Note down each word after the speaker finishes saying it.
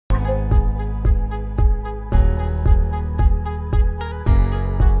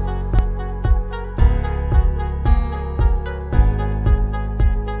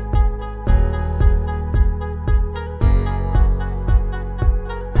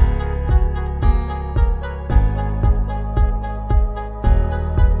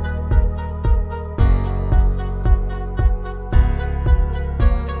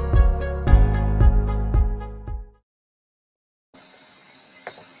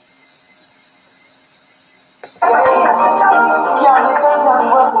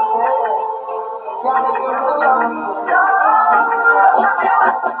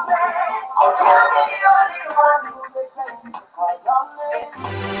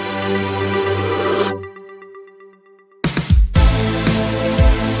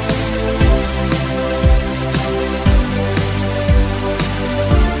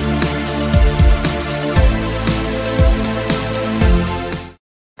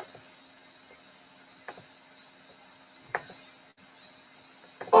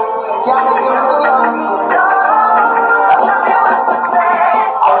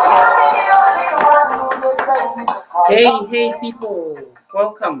Hey people,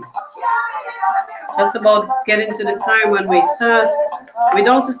 welcome. Just about getting to the time when we start. We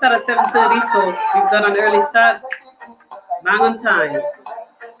don't have to start at 7:30, so we've got an early start. Bang on time.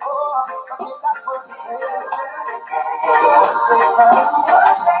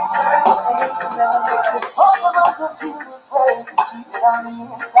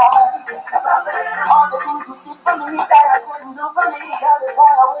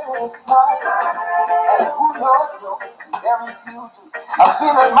 I'm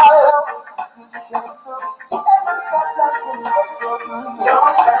feeling my love.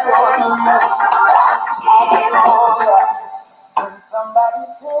 When somebody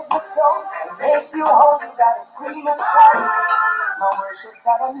says it's so, it makes you hold, you gotta scream and shout. My worship's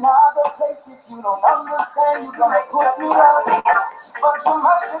at another place. If you don't understand, you're gonna put me out. But you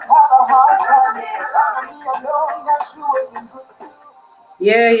might just have a hard time. I'm gonna be alone, not sure.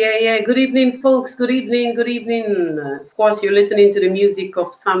 Yeah. Good evening, folks. Good evening. Of course, you're listening to the music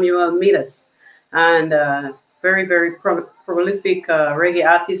of Samuel Midas, and very prolific reggae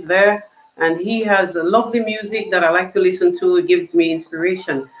artist there. And he has lovely music that I like to listen to. It gives me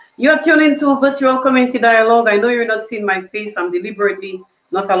inspiration. You're tuning to Virtual Community Dialogue. I know you're not seeing my face. I'm deliberately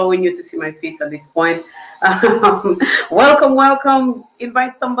not allowing you to see my face at this point. Welcome.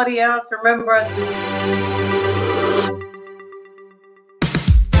 Invite somebody else. Remember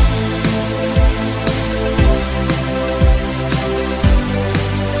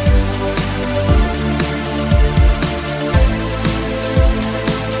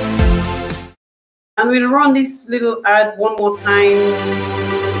and we'll run this little ad one more time.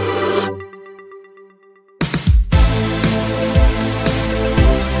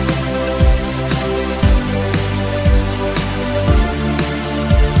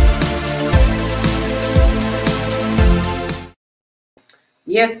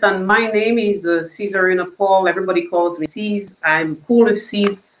 Yes, and my name is Caesarina Paul. Everybody calls me C's. I'm cool with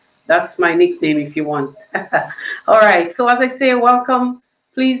C's. That's my nickname if you want. All right, so as I say, welcome.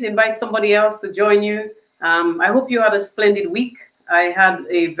 Please invite somebody else to join you. I hope you had a splendid week. I had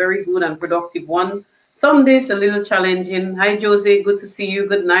a very good and productive one. Some days a little challenging. Hi, Jose. Good to see you.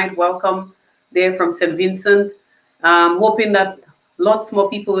 Good night. Welcome there from St. Vincent. Hoping that lots more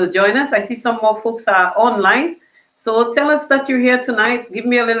people will join us. I see some more folks are online. So tell us that you're here tonight. Give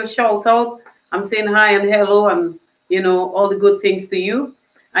me a little shout out. I'm saying hi and hello and, all the good things to you.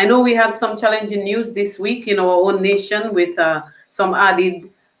 I know we had some challenging news this week in our own nation with some added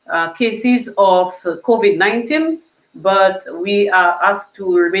cases of COVID-19, but we are asked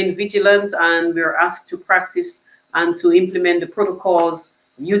to remain vigilant and we're asked to practice and to implement the protocols,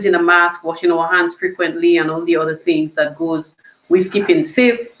 using a mask, washing our hands frequently, and all the other things that goes with keeping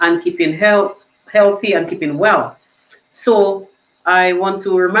safe and keeping healthy and keeping well. So I want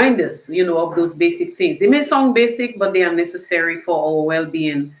to remind us, of those basic things. They may sound basic, but they are necessary for our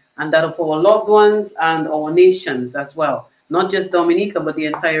well-being and that of our loved ones and our nations as well. Not just Dominica, but the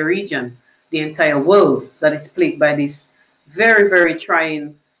entire region, the entire world that is plagued by this very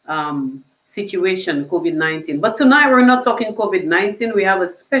trying situation, COVID-19. But tonight we're not talking COVID-19. We have a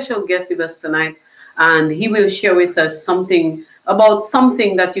special guest with us tonight, and he will share with us something about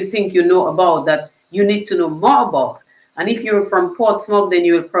something that you think you know about that you need to know more about. And if you're from Portsmouth, then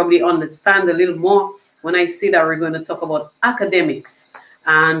you will probably understand a little more when I say that we're going to talk about academics,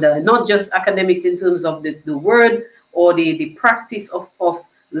 and not just academics in terms of the word or the practice of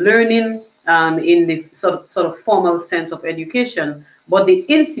learning in the sort of formal sense of education, but the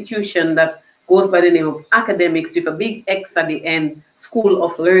institution that goes by the name of academics with a big X at the end, School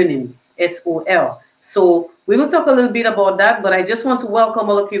of Learning, SOL. So we will talk a little bit about that, but I just want to welcome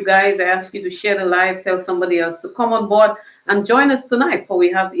all of you guys. I ask you to share the live, tell somebody else to come on board and join us tonight, for we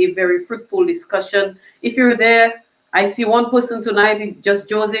have a very fruitful discussion. If you're there, I see one person tonight is just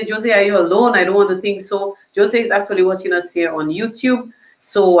Jose. Jose, are you alone? I don't want to think so. Jose is actually watching us here on YouTube,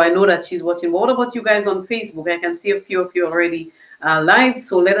 so I know that she's watching. But what about you guys on Facebook? I can see a few of you already live,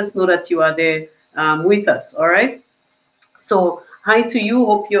 so let us know that you are there with us, all right? So Hi to you.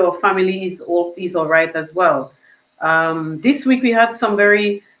 Hope your family is all right as well. This week we had some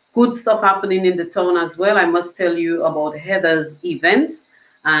very good stuff happening in the town as well. I must tell you about Heather's events,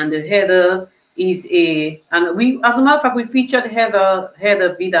 and Heather is and we, as a matter of fact, we featured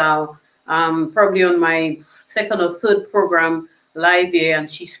Heather Vidal, probably on my second or third program live here, and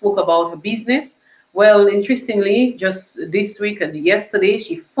she spoke about her business. Well, interestingly, just this week and yesterday,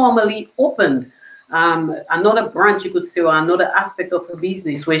 she formally opened another branch, you could say, or another aspect of her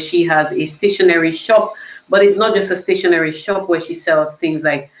business where she has a stationery shop. But it's not just a stationery shop where she sells things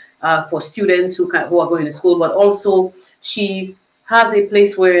like for students who are going to school, but also she has a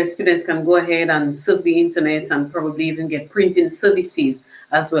place where students can go ahead and surf the internet and probably even get printing services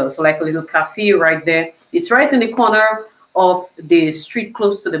as well. So like a little cafe right there. It's right in the corner of the street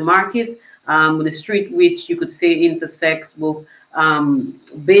close to the market, the street which you could say intersects both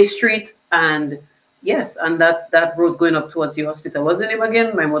Bay Street and yes, and that road going up towards the hospital. What's the name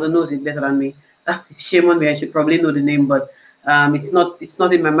again? My mother knows it better than me. Shame on me. I should probably know the name, but it's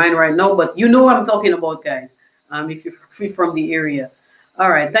not in my mind right now. But you know what I'm talking about, guys. If you're free from the area. All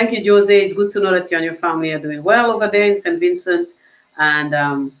right. Thank you, Jose. It's good to know that you and your family are doing well over there in St. Vincent.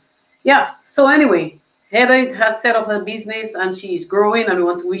 And yeah. So anyway, Heather has set up her business and she's growing, and we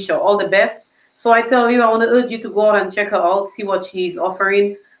want to wish her all the best. So I tell you, I want to urge you to go out and check her out, see what she's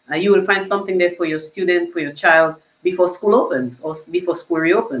offering. You will find something there for your student, for your child, before school opens or before school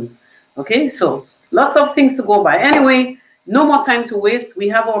reopens. Okay, so lots of things to go by. Anyway, no more time to waste. We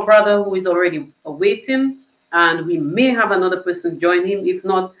have our brother who is already waiting, and we may have another person join him. If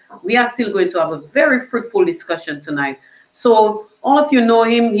not, we are still going to have a very fruitful discussion tonight. So all of you know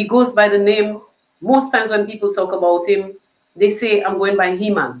him. He goes by the name, most times when people talk about him, they say, I'm going by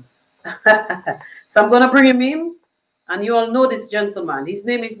Heman. So I'm going to bring him in. And you all know this gentleman. His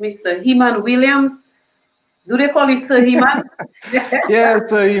name is Mr. Heman Williams. Do they call you Sir Heman? Yes,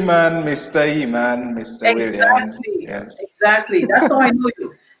 Sir Heman, Mr. Heman, Mr. Williams. Exactly. Yes. Exactly. That's how I know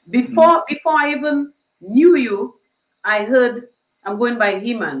you. Before I even knew you, I heard I'm going by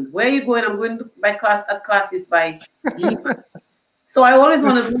Heman. Where are you going? I'm going by classes by Heman. So I always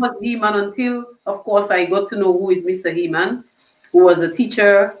wanted to know what's Heman until, of course, I got to know who is Mr. Heman, who was a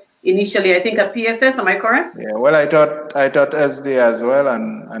teacher initially, I think, at PSS. Am I correct? Yeah. Well, I taught SD as well,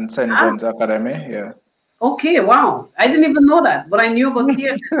 and St. John's Academy. Yeah. Okay. Wow. I didn't even know that, but I knew about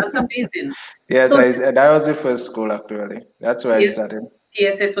PSS. That's amazing. Yes, So, that was the first school actually. That's where I started.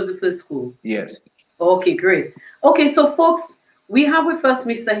 PSS was the first school. Yes. Okay, great. Okay, so folks, we have with us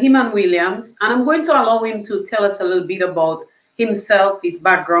Mr. Heman Williams, and I'm going to allow him to tell us a little bit about himself, his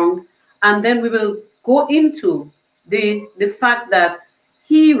background, and then we will go into the fact that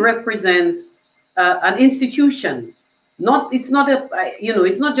he represents an institution. It's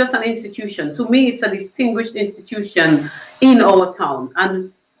not just an institution. To me, it's a distinguished institution in our town,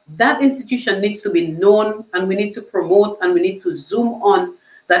 and that institution needs to be known, and we need to promote, and we need to zoom on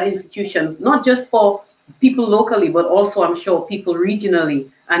that institution, not just for people locally, but also, I'm sure, people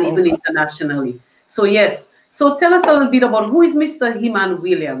regionally and even internationally. So yes, so tell us a little bit about who is Mr. Heman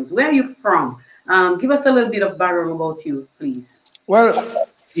Williams. Where are you from? Give us a little bit of background about you, please. Well,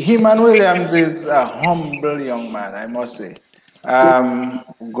 Heman Williams is a humble young man, I must say.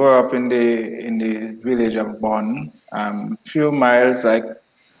 Grew up in the village of Bonn, few miles, like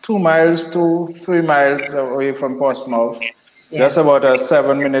 2 miles to 3 miles away from Portsmouth. Yeah. Just about a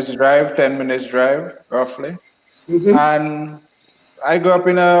 7 minutes drive, 10 minutes drive, roughly. And I grew up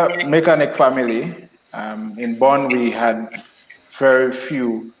in a mechanic family. In Bonn, we had very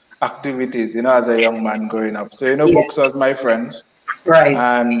few activities, as a young man growing up. So, books was my friends. Right.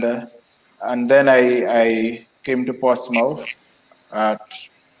 And then I came to Portsmouth at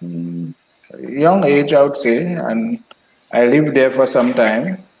a young age, I would say, and I lived there for some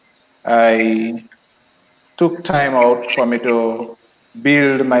time. I took time out for me to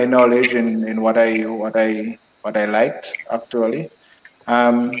build my knowledge in what I liked actually.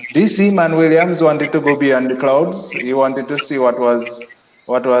 This Heman Williams wanted to go beyond the clouds. He wanted to see what was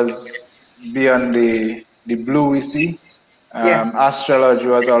beyond the blue we see. Astrology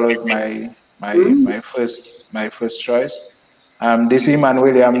was always my first choice. This Heman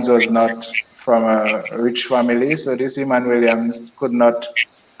Williams was not from a rich family, so this Heman Williams could not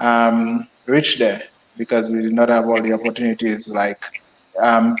reach there because we did not have all the opportunities like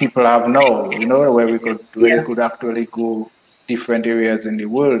people have now. Where we could actually go different areas in the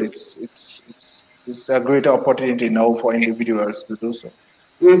world. It's a great opportunity now for individuals to do so.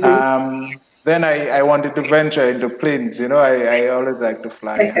 Then I wanted to venture into planes. I always like to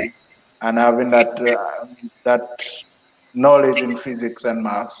fly, and having that knowledge in physics and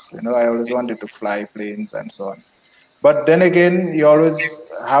maths. I always wanted to fly planes and so on. But then again, you always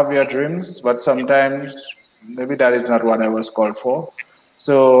have your dreams, but sometimes maybe that is not what I was called for.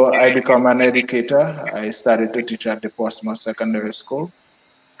 So I become an educator. I started to teach at the Portsmouth Secondary School.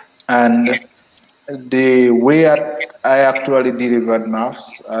 And the way I actually delivered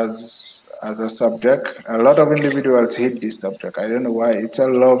maths as a subject, a lot of individuals hate this subject. I don't know why. It's a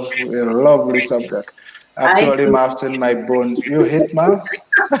lovely subject. I Actually, do. maths in my bones. You hate maths?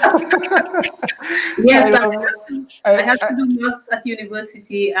 I Yes, love. I had to do maths at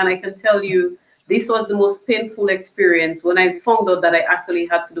university, and I can tell you this was the most painful experience when I found out that I actually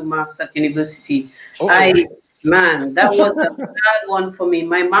had to do maths at university. Oh, I, man, that was a bad one for me.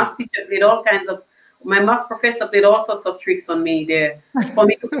 My maths teacher played all kinds of, my maths professor played all sorts of tricks on me there for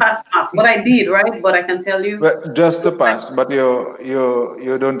me to pass maths. But I did, right? But I can tell you, well, just to pass, but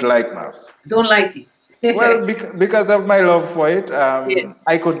you don't like maths. don't like it. Well, because of my love for it, Yes.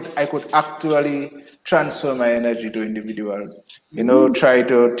 I could actually transfer my energy to individuals. Mhm. Try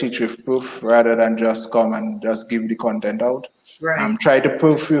to teach with proof rather than just come and just give the content out. Right. Try to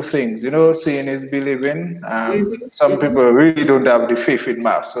prove few things. Seeing is believing. Hmm. Some Hmm. people really don't have the faith in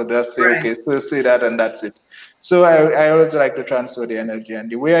math, so just say, Right. okay, so say that and that's it. So I always like to transfer the energy, and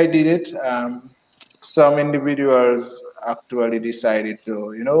the way I did it. Some individuals actually decided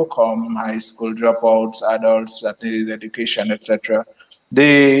to, come high school dropouts, adults that needed education, etc.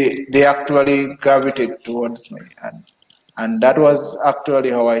 They actually gravitate towards me, and that was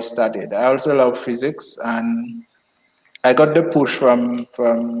actually how I started. I also love physics, and I got the push from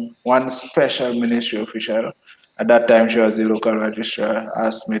one special ministry official. At that time, she was the local registrar.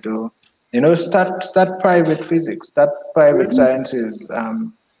 Asked me to, start private physics, start private Hmm. sciences.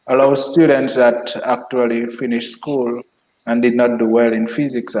 Allow students that actually finished school and did not do well in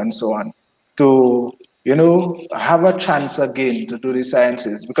physics and so on to have a chance again to do the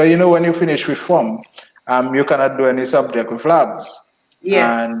sciences, because when you finish with form, you cannot do any subject with labs. Yes.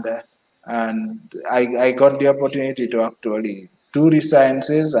 And and I got the opportunity to actually do the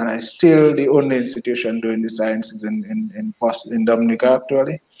sciences, and I still the only institution doing the sciences in Dominica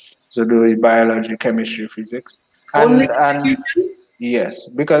actually. So do biology, chemistry, physics, Only and institution. yes,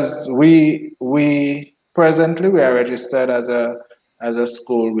 because we presently we are registered as a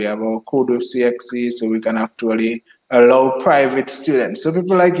school. We have our code of CXC, so we can actually allow private students. So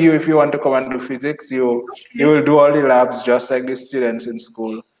people like you, if you want to come and do physics, you Okay. will do all the labs just like the students in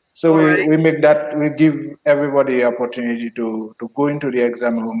school. So All we, right. we make that we give everybody the opportunity to go into the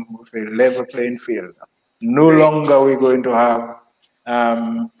exam room with a level playing field. No Right. longer we're going to have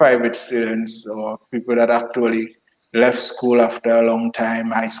private students or people that actually left school after a long time,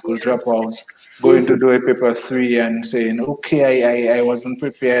 high school dropouts, going to Hmm. do a paper 3 and saying, okay, I wasn't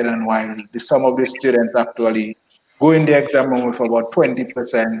prepared. And while some of the students actually go in the exam room with about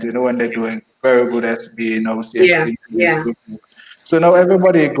 20%, when they're doing very good SBA, Yeah. CXC, this Yeah. group. So now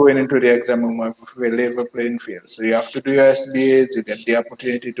everybody going into the exam room with a level playing field. So you have to do your SBAs, you get the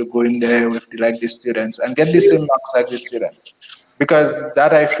opportunity to go in there with like the students and get the same marks like the students, because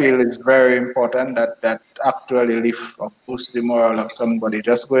that I feel is very important, that actually lift or boost the morale of somebody.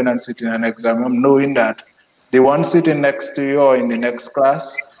 Just going and sitting in an exam room knowing that the one sitting next to you or in the next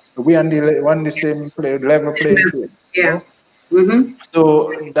class will be on the same level playing field, Yeah. Mm-hmm. so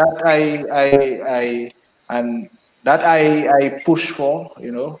that and I push for,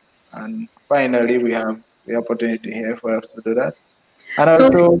 and finally we have the opportunity here for us to do that. And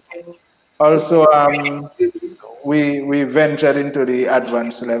So also we ventured into the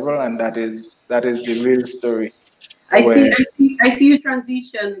advanced level, and that is the real story I see, where. I see, I see you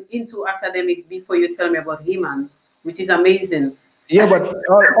transition into academics before you tell me about Heman, which is amazing. Yeah, but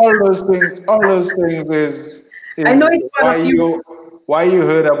all those things I know is it's part of you. why you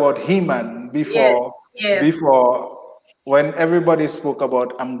heard about Heman Yes, yes, before when everybody spoke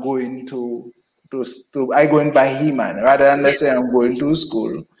about I'm going to I going by Heman rather than they yes, say I'm going to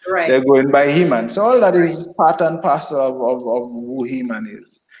school, right, they're going by Heman. So all that right, is part and parcel of who Heman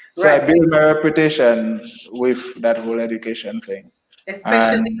is. So I right. build my reputation with that whole education thing,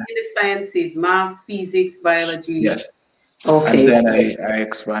 Especially and in the sciences, maths, physics, biology. yes. And Okay. then I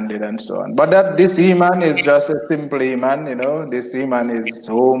expanded and so on. But that this He-Man is just a simple He-Man, This He-Man is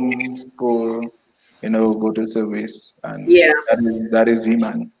home, school, go to service, and Yeah. that is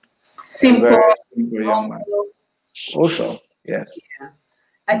He-Man, a Simple, very simple young man. humble. Oh, sure, yes.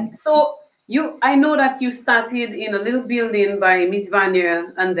 Yeah. Mm. So I know that you started in a little building by Miss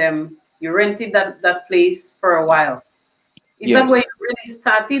Vanier and them. You rented that place for a while. Is that where Yes. you really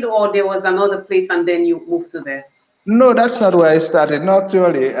started, or there was another place and then you moved to there? No, that's not where I started. No,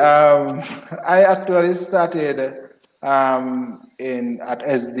 actually, I actually started. at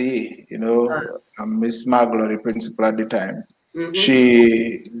SD, Miss Maglo, the principal at the time, Mm-hmm.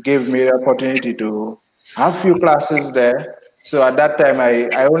 she gave me the opportunity to have few classes there. So at that time,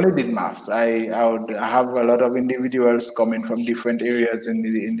 I only did maths. I would have a lot of individuals coming from different areas in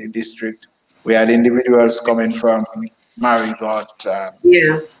the district. We had individuals coming from Marigot.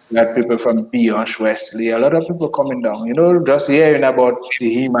 Yeah. We had people from Biosh, Wesley, a lot of people coming down, just hearing about the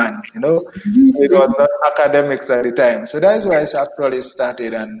Heman, So it was not academics at the time. So that's why I actually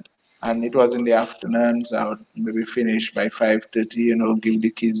started, and it was in the afternoons. I would maybe finish by 5:30, give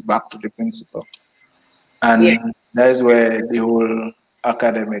the keys back to the principal. And that's where the whole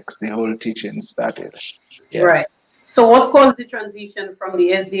academics, the whole teaching started. Yeah. Right. So what caused the transition from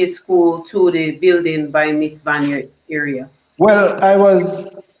the SDA school to the building by Miss Vanya area? Well, I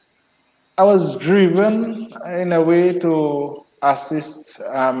was driven in a way to assist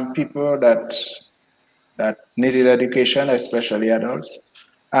people that needed education, especially adults,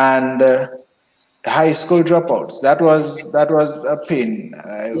 and high school dropouts. That was a pain.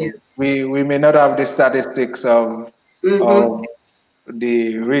 Yeah. We may not have the statistics of Mm-hmm.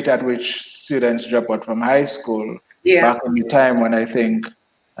 the rate at which students drop out from high school Yeah. back in the time when I think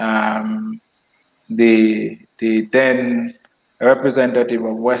the then representative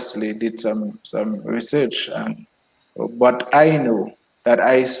of Wesley did some research, but I know that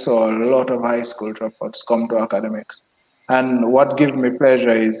I saw a lot of high school dropouts come to academics. And what gave me pleasure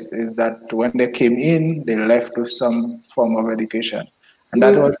is that when they came in, they left with some form of education. And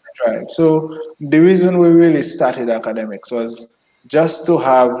that was the drive. So the reason we really started academics was just to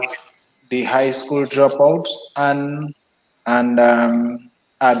have the high school dropouts and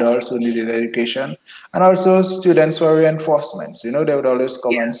adults who needed education, and also students for reinforcements. They would always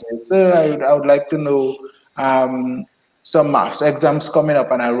come and say, "Sir, I would like to know some maths exams coming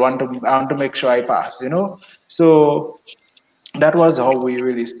up, and I want to make sure I pass." So that was how we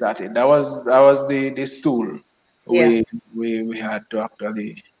really started. That was the stool we had to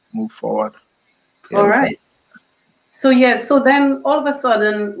actually move forward. All right. So yes, so then all of a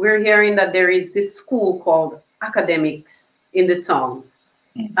sudden we're hearing that there is this school called AcademiX in the town.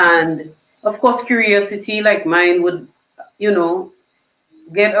 And of course, curiosity like mine would,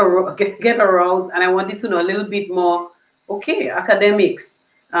 get aroused, and I wanted to know a little bit more. Okay, AcademiX,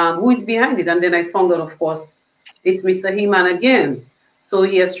 who is behind it? And then I found out, of course, it's Mr. Heman again. So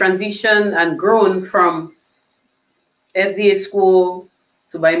he has transitioned and grown from SDA school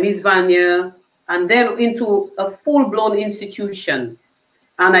to by Miss Vanya, and then into a full-blown institution.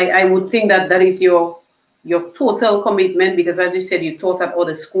 And I would think that that is your total commitment, because as you said, you taught at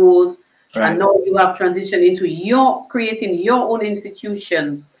other schools, and now you have transitioned into creating your own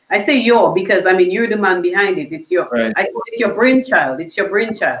institution. I say your because I mean you're the man behind it. It's your I call it your brainchild. It's your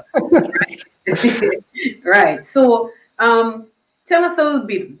brainchild. Right. Right. So tell us a little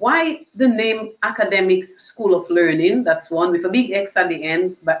bit why the name AcademiX School of Learning. That's one with a big X at the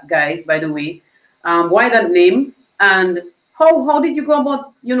end, but guys, by the way, why that name, and how did you go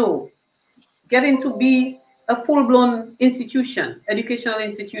about getting to be a full-blown institution, educational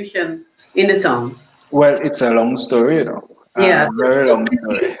institution in the town? Well, it's a long story, Yeah, very long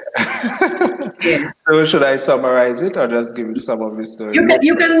story. Yeah. So should I summarize it or just give you some of the story?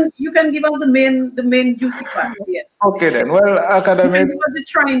 You can give us the main juicy parts. Yes. Okay then. Well, academic. Give us the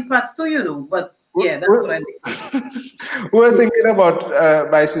trying parts too, but yeah, that's what I mean. We're thinking about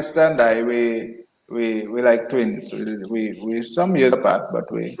my sister and I. We like twins. We some years apart,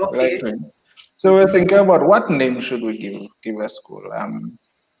 but we like twins. So we're thinking about what name should we give a school.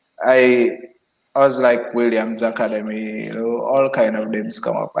 I was like Williams Academy, all kind of names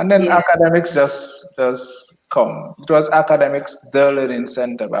come up, and then academics just come. It was AcademiX the Learning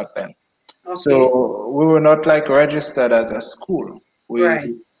Center back then. So we were not like registered as a school. We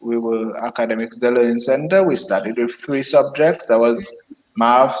were AcademiX the Learning Center. We started with 3 subjects. That was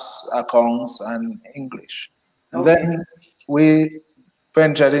maths, accounts, and English. And then we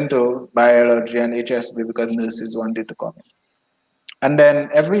ventured into biology and HSB because nurses wanted to come in. And then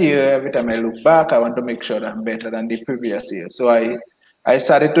every year, every time I look back, I want to make sure that I'm better than the previous year. So I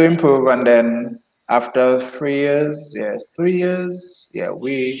started to improve, and then after 3 years,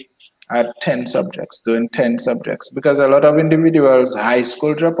 we had 10 subjects, doing 10 subjects, because a lot of individuals, high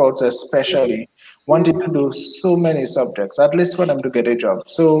school dropouts especially, wanted to do so many subjects, at least for them to get a job.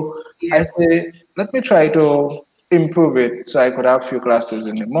 So I say, let me try to improve it so I could have a few classes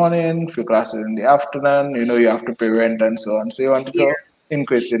in the morning, a few classes in the afternoon. You have to pay rent and so on. So you wanted to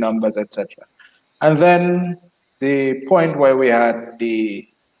increase the numbers, etc. And then the point where we had the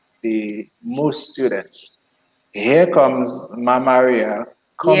most students, here comes Ma Maria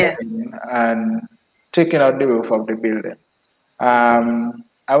coming in and taking out the roof of the building.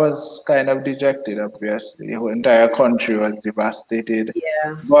 I was kind of dejected, obviously. The entire country was devastated.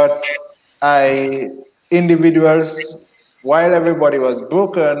 Yeah. But individuals, while everybody was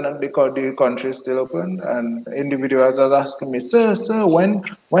broken because the country is still open, and individuals are asking me, sir,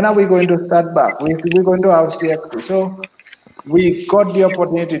 when are we going to start back? We're going to have CXC. So we got the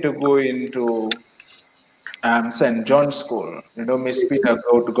opportunity to go into St. John's School. Miss Peter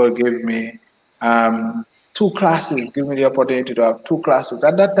God gave me two classes, give me the opportunity to have two classes.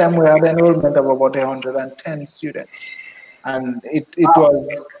 At that time, we had an enrollment of about 110 students. And it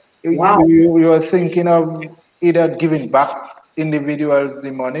was, Wow. we were thinking of either giving back individuals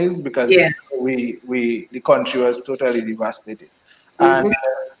the monies because the country was totally devastated. And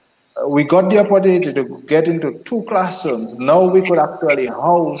we got the opportunity to get into two classrooms. Now we could actually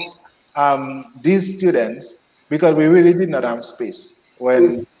house these students because we really did not have space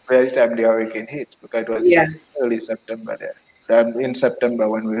when by the time the hurricane hit, because it was early September there, in September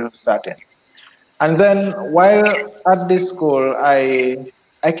when we were starting. And then while at this school, I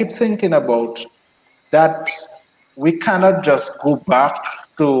keep thinking about that we cannot just go back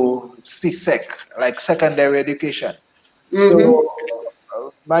to CSEC, like secondary education. So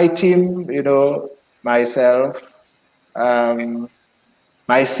my team, myself,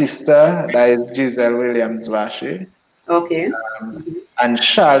 my sister, that is Giselle Williams Vashi, Okay. and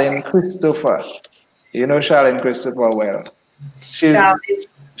Charlene Christopher. You know Charlene Christopher well. She's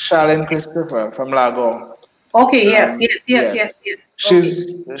Charlene Christopher from Lago. Okay, yes.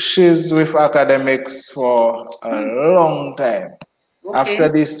 She's with AcademiX for a long time. Okay. After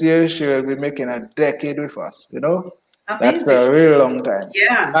this year, she will be making a decade with us. Amazing. That's a really long time.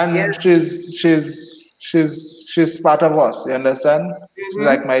 Yeah. And she's part of us. You understand? She's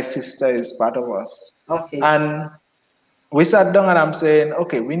like my sister is part of us. Okay. And we sat down and I'm saying,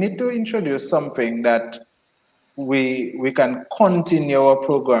 okay, we need to introduce something that we can continue our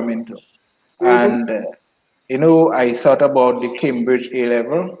program into. And I thought about the Cambridge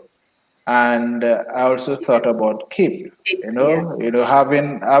A-level, and I also thought about CAPE.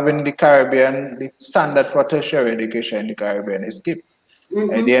 Having the Caribbean, the standard for tertiary education in the Caribbean is CAPE.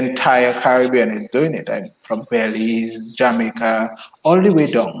 The entire Caribbean is doing it, and from Belize, Jamaica, all the way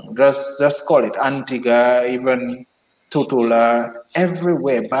down. Just call it Antigua, even Tutuila,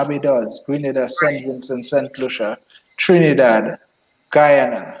 everywhere. Barbados, Grenada, St. Vincent, St. Lucia, Trinidad,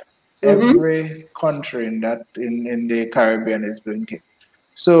 Guyana. Every country in the Caribbean is doing CAPE.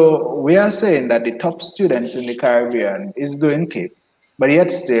 So we are saying that the top students in the Caribbean is doing CAPE, but yet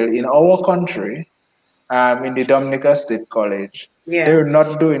still in our country, in the Dominica State College, they're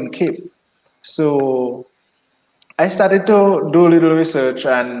not doing CAPE. So I started to do a little research,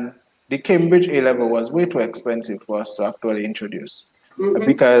 and the Cambridge A-level was way too expensive for us to actually introduce.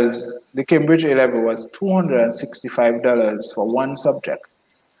 Because the Cambridge A-level was $265 for one subject.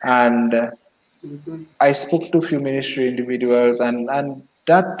 And I spoke to a few ministry individuals, and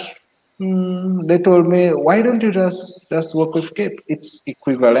that they told me, why don't you just work with CAPE? It's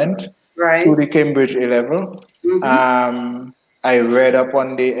equivalent to the Cambridge A-level. I read up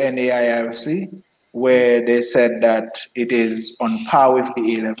on the NAIRC where they said that it is on par with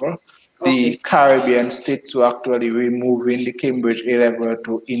the A-level. The Caribbean states were actually removing the Cambridge A-level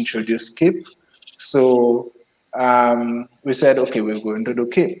to introduce CAPE. So we said, okay, we're going to do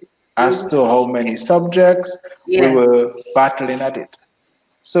CAPE. As to how many subjects, we were battling at it.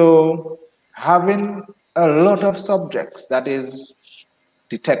 So having a lot of subjects, that is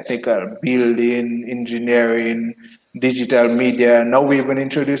the technical, building, engineering, digital media. Now we've been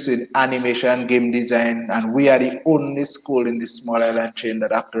introducing animation, game design, and we are the only school in this small island chain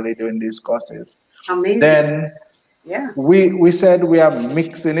that actually doing these courses. Amazing. Then we said we are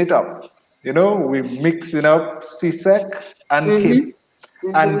mixing it up. We're mixing up CSEC and CAPE.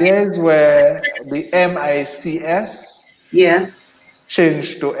 And there's where the MICS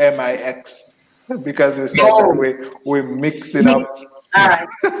changed to MIX, because we said that we're mixing up.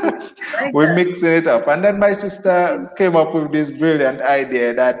 We're mixing it up. And then my sister came up with this brilliant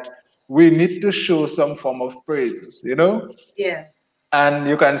idea that we need to show some form of praise, Yes. And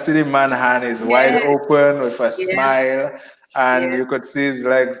you can see the man's hand is wide open with a smile, and you could see his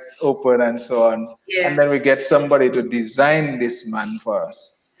legs open and so on. And then we get somebody to design this man for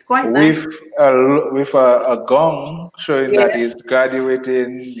us. With a gong showing that he's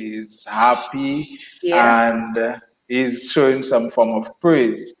graduating, he's happy, and he's showing some form of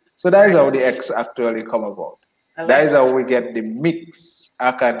praise. So that is how the X actually come about. That is how we get the mix,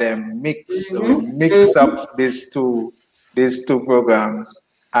 AcademiX. So we mix up these two programs,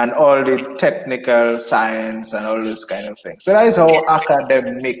 and all the technical science and all this kind of things. So that is how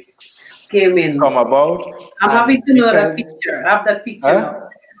academics came in. come about. I'm happy to know that picture. I have that picture now.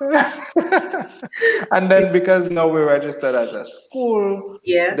 And then because now we registered as a school,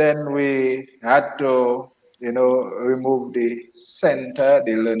 yes, then we had to, remove the center,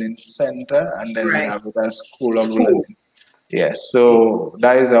 the learning center, and then we have it as School of Learning. Yes, so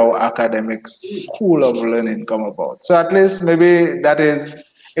that is how AcademiX School of Learning come about. So at least maybe that is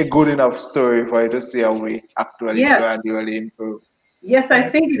a good enough story for you to see how we actually gradually improve. Yes, I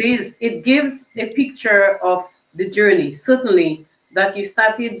think it is. It gives a picture of the journey, certainly, that you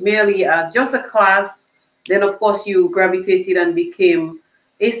started merely as just a class, then of course you gravitated and became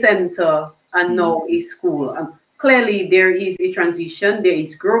a center and now a school. Clearly there is a transition, there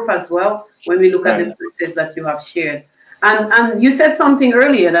is growth as well when we look at the process that you have shared. And you said something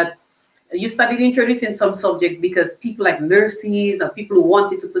earlier that you started introducing some subjects because people like nurses and people who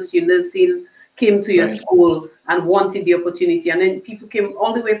wanted to pursue nursing came to your school and wanted the opportunity, and then people came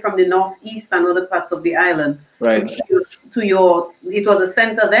all the way from the northeast and other parts of the island to your it was a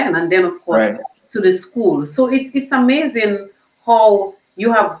center then, and then of course to the school. So it's amazing how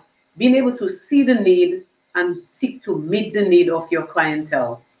you have been able to see the need and seek to meet the need of your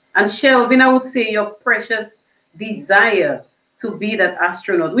clientele. And Shelvin, I would say your precious desire to be that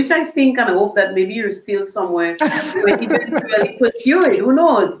astronaut, which I think and I hope that maybe you're still somewhere when you eventually pursue it. Who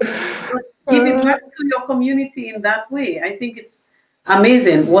knows? But giving back to your community in that way, I think it's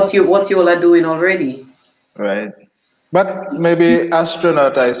amazing what you all are doing already. Right. But maybe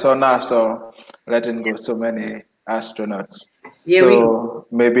astronaut, I saw NASA letting go so many astronauts. Yeah, so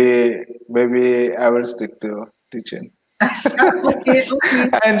maybe I will stick to teaching. Okay.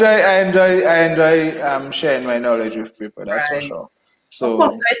 I enjoy sharing my knowledge with people. That's for sure. So of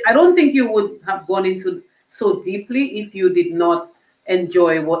course, I don't think you would have gone into so deeply if you did not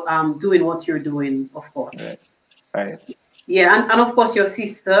enjoy what doing what you're doing. Of course. Right. Yeah, and of course your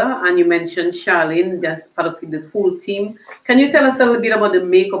sister, and you mentioned Charlene, that's part of the full team. Can you tell us a little bit about the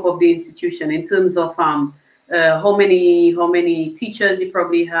makeup of the institution in terms of how many teachers you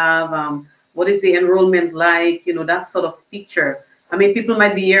probably have? What is the enrollment like? That sort of picture. I mean, people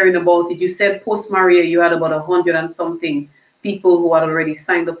might be hearing about it. You said post-Maria, you had about 100 and something people who had already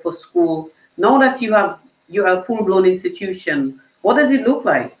signed up for school. Now that you have a full-blown institution, what does it look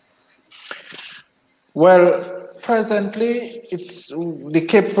like? Well, presently, it's the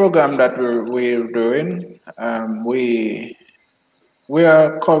CAPE program that we're doing. We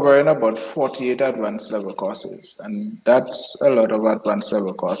are covering about 48 advanced level courses, and that's a lot of advanced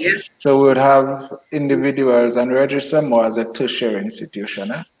level courses. Yes. So we would have individuals and register more as a tertiary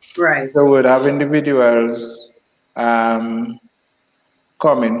institution. Right. So we would have individuals coming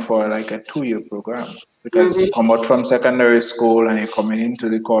for like a 2-year program because you come out from secondary school and you're coming into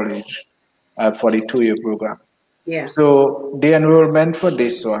the college for the 2-year program. Yeah. So the enrollment for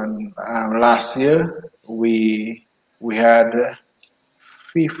this one, last year, we had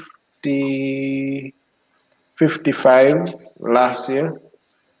 55 last year,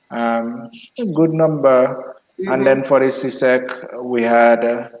 a good number. And then for the CSEC, we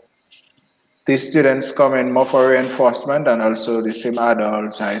had the students come in more for reinforcement and also the same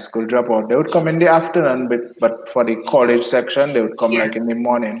adults, high school dropout. They would come in the afternoon, but for the college section, they would come like in the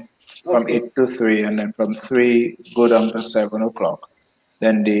morning from 8 to 3, and then from 3 go down to 7 o'clock.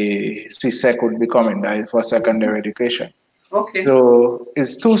 Then the CSEC would be coming there for secondary education. Okay. So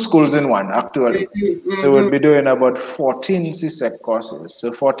it's 2 schools in one, actually. So we'll be doing about 14 CSEC courses.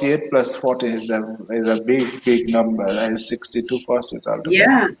 So 48 plus 14 is a big number. That is 62 courses altogether.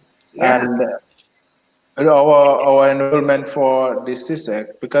 Yeah. And our enrollment for the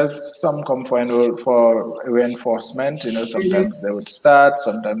CSEC, because some come for reinforcement, sometimes they would start,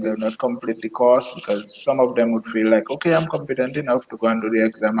 sometimes they will not complete the course, because some of them would feel like, okay, I'm competent enough to go and do the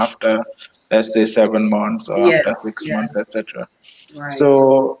exam after, let's say, 7 months or after 6 months, etc. Right.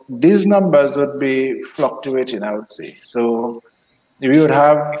 So these numbers would be fluctuating, I would say. So we would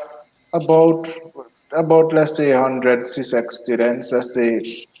have about let's say 100 CSEC students, let's say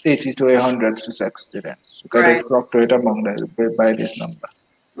 80 to 100 CSEC students, because they fluctuate among them by this number.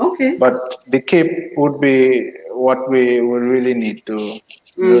 Okay. But the CAPE would be what we will really need to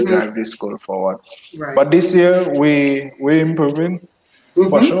drive this school forward. Right. But this year we're improving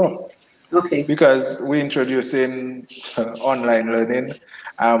for sure. Okay. Because we're introducing online learning.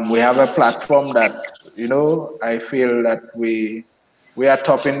 We have a platform that I feel that we are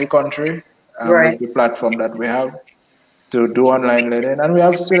top in the country. With the platform that we have to do online learning. And we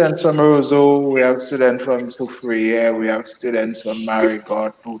have students from Roseau, we have students from Soufriere, we have students from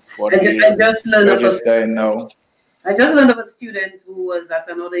Marigot, Woodford, I just learned registering now. I just learned of a student who was at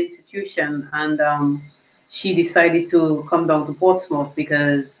another institution, and she decided to come down to Portsmouth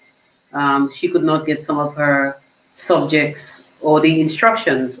because she could not get some of her subjects or the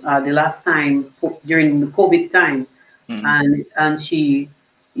instructions the last time during the COVID time, and she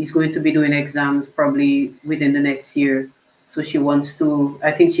is going to be doing exams probably within the next year. So she wants to.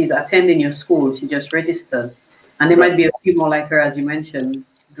 I think she's attending your school. She just registered, and there might be a few more like her, as you mentioned.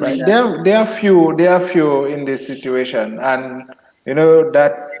 Right. There are few in this situation, and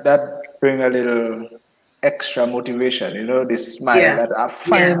that bring a little extra motivation. The smile Yeah, that yeah,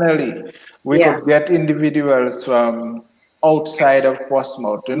 finally we yeah. could get individuals from outside of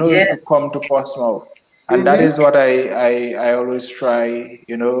Portsmouth, to Yes. come to Portsmouth, and that Mm-hmm. is what I always try,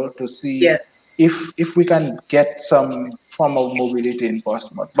 to see Yes. if we can get some form of mobility in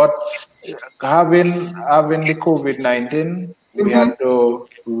Portsmouth. But having the COVID-19, we had Mm-hmm. to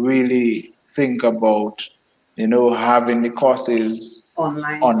really think about, having the courses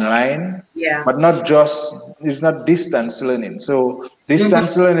Online. online, Yeah. but not just, it's not distance learning. So Mm-hmm.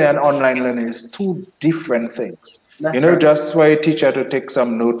 distance learning and online learning is two different things. That's right. Just for a teacher to take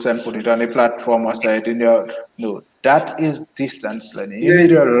some notes and put it on a platform or site in your, no, that is distance learning. You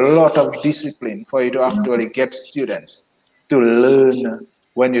need Learning. a lot of discipline for you to actually get students to learn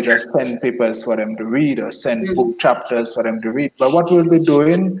when you just send papers for them to read or send book Mm-hmm. chapters for them to read. But what we'll be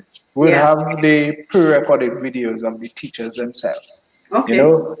doing, we'll Yeah. have the pre-recorded videos of the teachers themselves, Okay.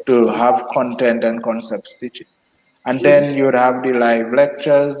 to have content and concepts teaching. And Mm-hmm. then you would have the live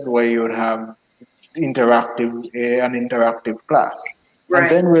lectures where you would have an interactive class. And Right.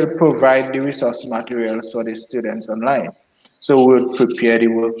 then we'll provide the resource materials for the students online. So we'll prepare the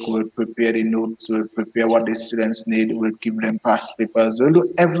work, we'll prepare the notes, we'll prepare what the students need, we'll give them past papers, we'll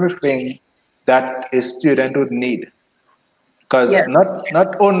do everything that a student would need. Because Yes.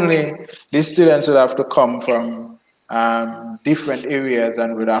 not only the students will have to come from different areas,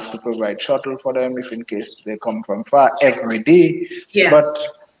 and we'll have to provide shuttle for them if in case they come from far every day, Yeah. but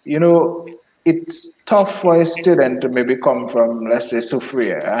it's tough for a student to maybe come from, let's say,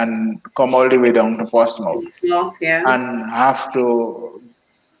 Sofia and come all the way down to Portsmouth It's love. Yeah. and have to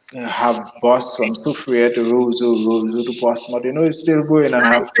have bus from Sofia to Roseau to Portsmouth. It's still going and And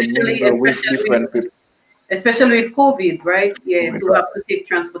have to mingle with different people. especially with COVID, right? Yeah, Right. to have to take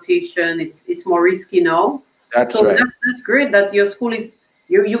transportation, it's more risky now. That's So right. that's great that your school is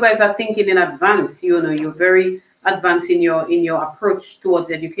you guys are thinking in advance. You're very advanced in your approach towards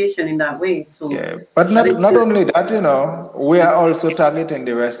education in that way. So Yeah, but that is not good. only that, we are also targeting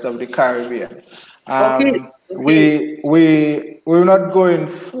the rest of the Caribbean. Okay, okay, We're not going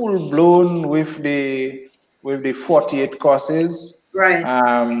full blown with the 48 courses, right,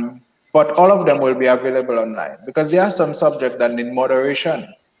 but all of them will be available online because there are some subjects that need moderation.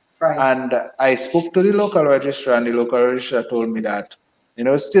 right. And I spoke to the local registrar, and the local registrar told me that,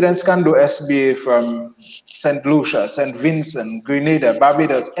 students can do SBA from St. Lucia, St. Vincent, Grenada,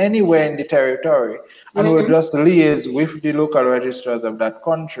 Barbados, anywhere in the territory, and we'll Mm-hmm. just liaise with the local registrars of that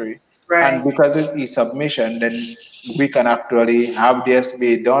country. And Right. because it's e-submission, then we can actually have the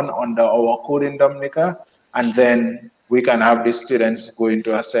SBA done under our code in Dominica, and then we can have the students go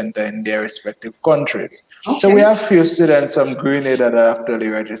into a center in their respective countries. So we Okay, have few students from Grenada that are actually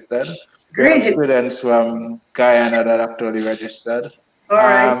registered. We have great. students from Guyana that are actually registered. All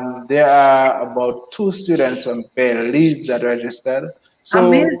right, There are about 2 students from Belize that registered. So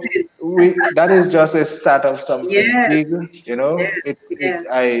amazing. that is just a start of something big. Yes, It yes, it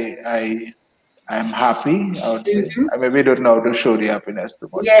yes. I'm happy, I would say. Mm-hmm. I maybe don't know how to show the happiness too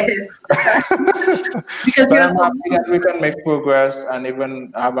much, but Yes, because but you're I'm so happy that we can make progress and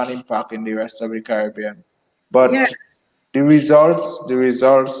even have an impact in the rest of the Caribbean. yeah. But the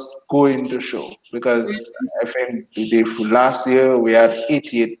results going to show, because I think last year we had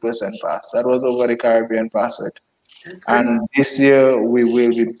 88% pass. That was over the Caribbean pass rate. That's great. And this year we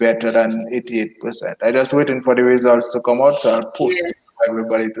will be better than 88%. I just waiting for the results to come out, so I'll post Yes. it for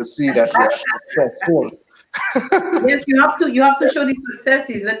everybody to see that we are successful. Yes, you have to show the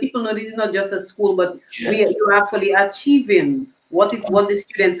successes. Let people know this is not just a school, but Yeah, you're actually achieving what the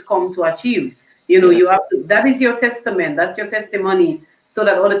students come to achieve. yeah, You have to, that is your testament. That's your testimony, so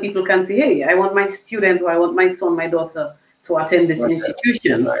that other people can say, hey, I want my student, or I want my son, my daughter to attend this right,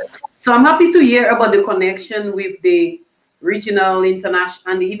 institution. right. So I'm happy to hear about the connection with the regional,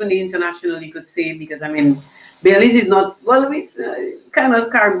 international, and even the international, you could say, because I mean, Belize is not, well, it's kind of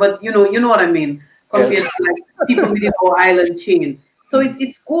car, but you know what I mean, compared Yes. to like people within our island chain. So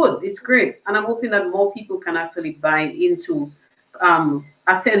it's good, it's great, and I'm hoping that more people can actually buy into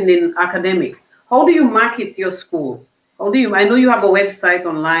attending academics. How do you market your school? How do you? I know you have a website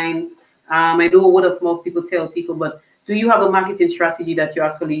online, I know word of mouth, people tell people, but do you have a marketing strategy that you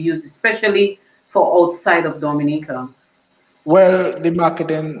actually use, especially for outside of Dominica? Well, the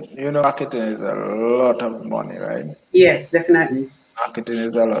marketing, marketing is a lot of money, right? Yes, definitely. Marketing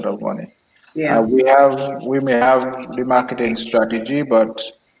is a lot of money. Yeah. We may have the marketing strategy, but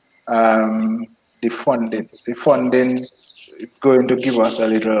um, the funding's going to give us a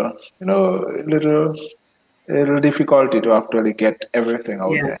little, little difficulty to actually get everything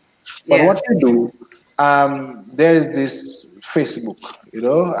out Yeah. there. But Yeah. what you do, there is this Facebook.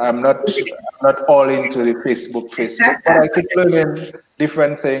 I'm not all into the Facebook, but I keep learning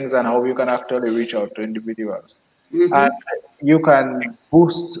different things and how you can actually reach out to individuals. And Mm-hmm. you can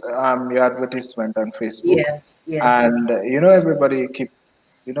boost your advertisement on Facebook, Yes. Yes. and everybody keep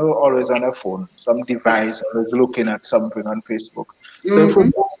always on a phone, some device, always looking at something on Facebook. So if we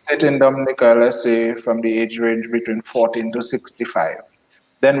Mm-hmm. boost it in Dominica, let's say from the age range between 14 to 65,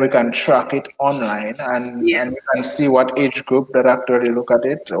 then we can track it online, Yeah. and we can see what age group that actually look at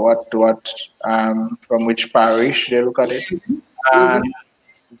it, what from which parish they look at it, Mm-hmm. and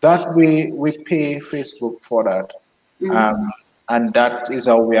that we pay Facebook for that. Mm-hmm. Um, and that is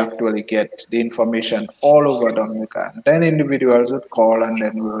how we actually get the information all over Dominica. Then individuals would call, and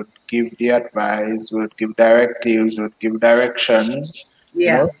then we would give the advice, we would give directives, we would give directions, you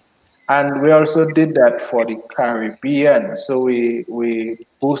Yeah. know. And we also did that for the Caribbean. So we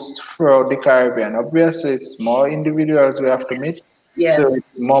boost throughout the Caribbean. Obviously, it's more individuals we have to meet. So Yes.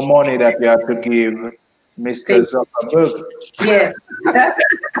 it's more money that we have to give Mr. Thank you. Zuckerberg. Yes.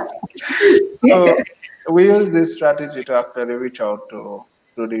 So we use this strategy to actually reach out to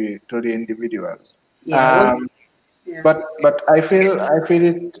the individuals. Yeah. Well. Um, Yeah. but I feel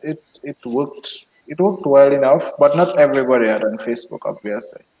it worked well enough, but not everybody are on Facebook,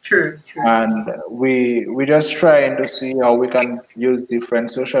 obviously. True. True. And we just trying to see how we can use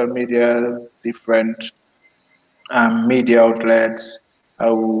different social medias, different media outlets.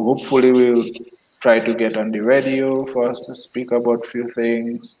 Hopefully, we'll try to get on the radio for us to speak about few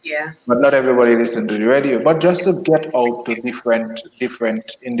things. Yeah. But not everybody listen to the radio. But just to get out to different I think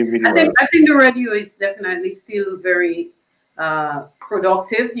individuals. I think the radio is definitely still very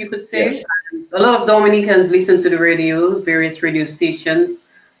productive, you could say. Yes. A lot of Dominicans listen to the radio, various radio stations.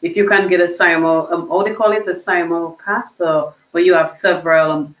 If you can get a how they call it, a simulcast, where you have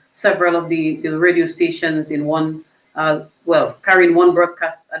several of the radio stations in one, carrying one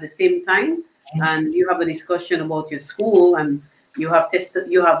broadcast at the same time, and you have a discussion about your school, and you have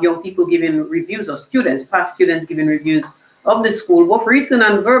young people giving reviews, or students, past students giving reviews of the school, both written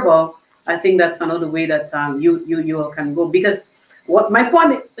and verbal. I think that's another way that you all can go. Because what my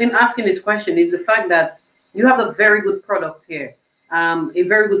point in asking this question is the fact that you have a very good product here, a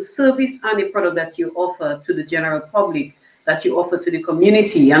very good service and a product that you offer to the general public, that you offer to the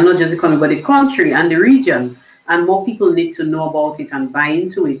community, and not just the community, but the country and the region. And more people need to know about it and buy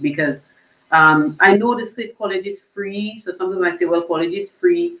into it, because I know the state college is free. So some people might say, well, college is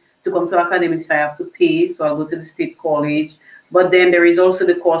free. To come to academics, I have to pay, so I'll go to the state college. But then there is also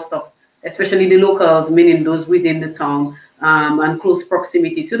the cost of, especially the locals, meaning those within the town, and close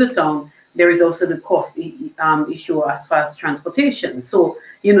proximity to the town. There is also the cost issue as far as transportation. So,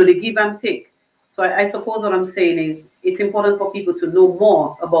 the give and take. So I suppose what I'm saying is it's important for people to know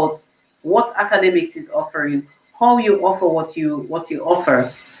more about what academics is offering, how you offer what you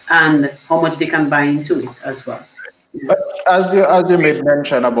offer, and how much they can buy into it as well. But as you made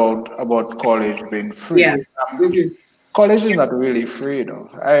mention about college being Yeah. free, Mhm. college is not really free though.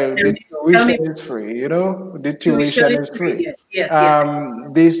 The Tell tuition me, is free, the tuition tuition is is free. free. Yes, yes, yes.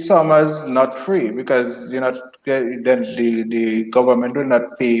 This summer's not free because then the government will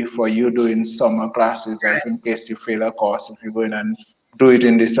not pay for you doing summer classes, like in case you fail a course if you go in and do it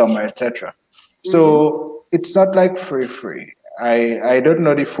in the summer, etc. Mm-hmm. So it's not like free. I don't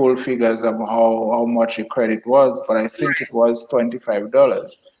know the full figures of how much a credit was, but I think it was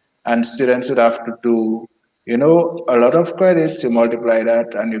 $25. And students would have to do, a lot of credits, you multiply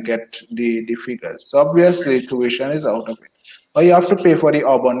that and you get the figures. So obviously tuition is out of it. But you have to pay for the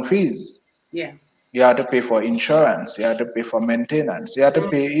urban fees. Yeah. You have to pay for insurance. You have to pay for maintenance. You have to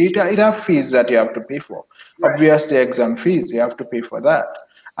pay. It have fees that you have to pay for. Right. Obviously, exam fees. You have to pay for that.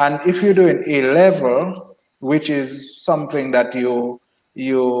 And if you're doing A level, which is something that you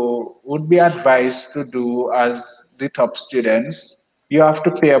would be advised to do as the top students, you have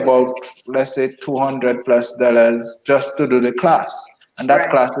to pay about, let's say, $200+ just to do the class, and that Right.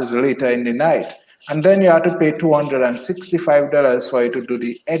 class is later in the night. And then you have to pay $265 for you to do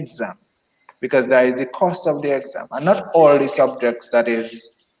the exam, because there is the cost of the exam, and not all the subjects that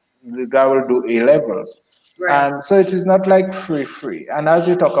will do A levels. Right. So it is not like free. And as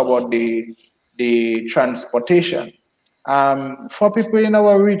you talk about the transportation, for people in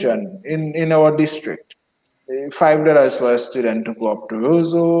our region, in our district, $5 for a student to go up to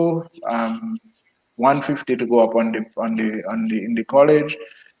Roseau, 150 to go up in the college.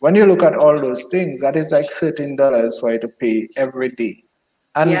 When you look at all those things, that is like $13 for you to pay every day.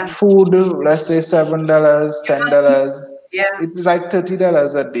 And Yeah. food, let's say $7, $10, Yeah. it's like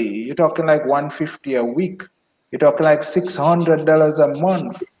 $30 a day. You're talking like 150 a week. You're talking like $600 a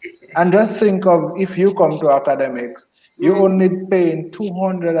month. And just think of if you come to academics, you only paying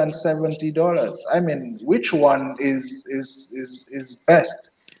 $270. I mean, which one is best?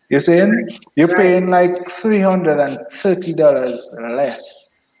 You're saying you're Right. paying like $330 less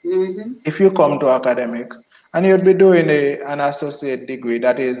if you come to academics, and you'd be doing an associate degree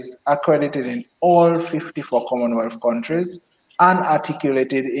that is accredited in all 54 Commonwealth countries and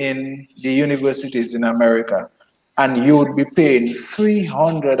articulated in the universities in America, and you would be paying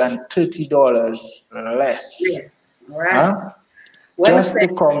 $330 less, Yes. Right. huh? Well Just said.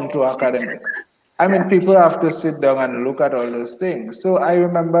 to come to academics. I mean, people have to sit down and look at all those things. So I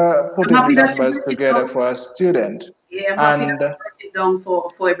remember I'm putting the happy that you numbers broke it together down. for a student, Yeah, I'm happy that and you broke it down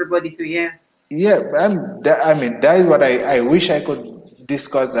for everybody to hear. yeah, I mean, that is what I wish I could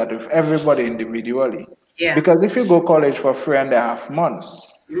discuss that with everybody individually. Yeah. Because if you go college for 3.5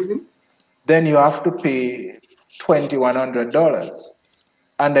 months, then you have to pay $2,100.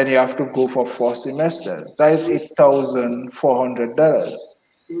 And then you have to go for 4 semesters. That is $8,400.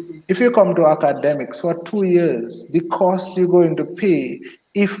 If you come to academics for 2 years, the cost you're going to pay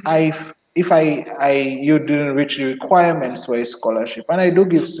if you didn't reach the requirements for a scholarship, and I do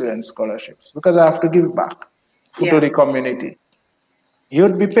give students scholarships because I have to give back to Yeah. the community,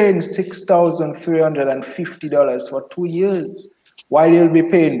 you'd be paying $6,350 for 2 years, while you'll be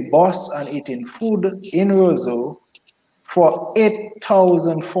paying bus and eating food in Roseau for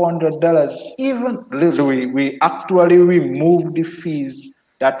 $8,400. Even we actually remove the fees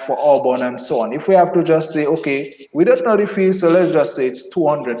that for Auburn and so on. If we have to just say, okay, we don't know the fees, so let's just say it's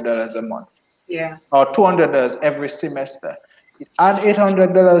 $200 a month Yeah. or $200 every semester. Add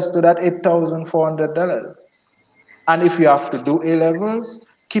 $800 to that $8,400. And if you have to do A levels,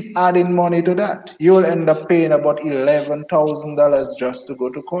 keep adding money to that. You'll end up paying about $11,000 just to go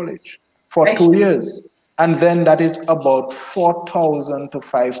to college for I 2 years. And then that is about $4,000 to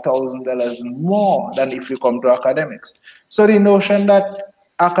 $5,000 more than if you come to academics. So the notion that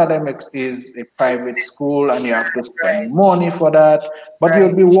academics is a private school and you have to spend right. money for that, but you'll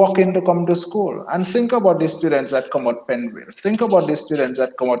Right. be working to come to school. And think about the students that come out Penville. Think about the students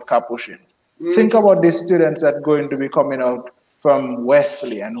that come out Capuchin. Think about the students that are going to be coming out from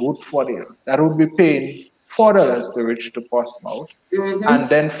Wesley and Woodford Hill that would be paying $4 to reach to Portsmouth and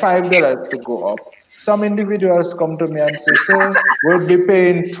then $5 to go up. Some individuals come to me and say, sir, we'll be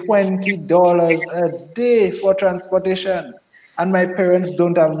paying $20 a day for transportation. And my parents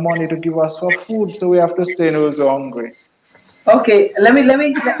don't have money to give us for food, so we have to stay in Roseau hungry. Okay, someone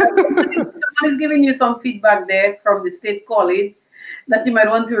is giving you some feedback there from the state college that you might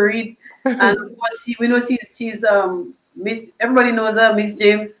want to read. And of course, we know she's everybody knows her, Miss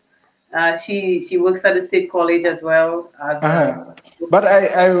James. She works at the state college as well as. But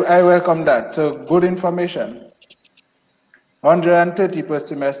I welcome that. So good information. 130 per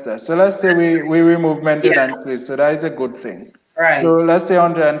semester. So let's say we remove maintenance fees. So that is a good thing. So Right. let's say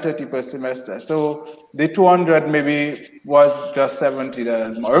 130 per semester. So the 200 maybe was just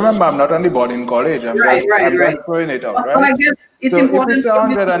 $70 more. Remember, I'm not on the boarding college. I'm Right. just throwing it out, Well, right? I guess it's So if important it's for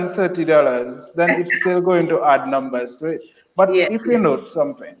me. $130, then it's still going to add numbers to it. But Yeah. if you note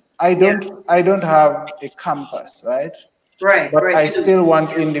something, I Yeah. don't have a campus, right? Right. But I Right. still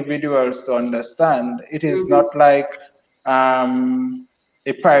want individuals to understand it is not like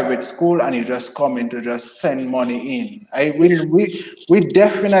a private school and you just come in to just send money in. We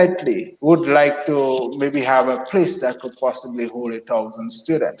definitely would like to maybe have a place that could possibly hold 1,000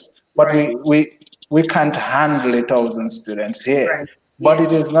 students, but Right. we can't handle 1,000 students here. Right. But Yeah.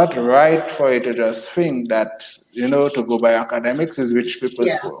 it is not right for you to just think that, to go by academics is rich people's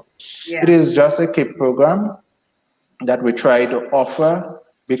Yeah. school. It Yeah. is just a KIP program that we try to offer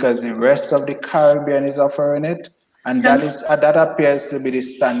because the rest of the Caribbean is offering it, and Can that appears to be the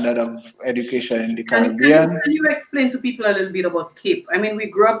standard of education in the Caribbean. can you explain to people a little bit about CAPE? I mean, we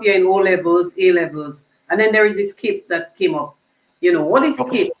grew up here in O levels, A levels, and then there is this CAPE that came up. What is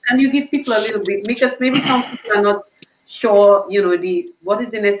Okay. CAPE? Can you give people a little bit, because maybe some people are not sure, what is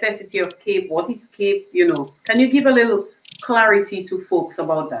the necessity of CAPE? What is CAPE? Can you give a little clarity to folks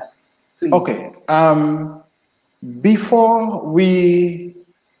about that, please? Okay. Before we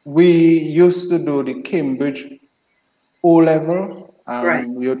we used to do the Cambridge O-level. Right.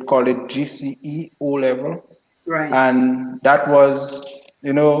 We would call it GCE O-level. Right. And that was,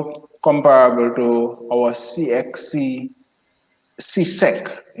 comparable to our CXC, CSEC,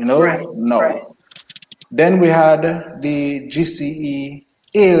 Right. no. Right. Then we had the GCE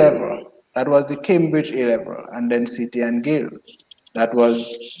A-level. That was the Cambridge A-level. And then City and Guilds. That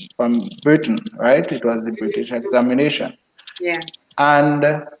was from Britain, right? It was the British examination. Yeah.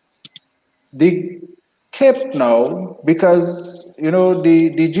 And the Cape now, because the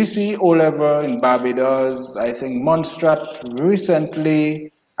GCE O level in Barbados, I think Montserrat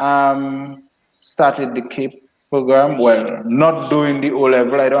recently started the Cape program. Well, not doing the O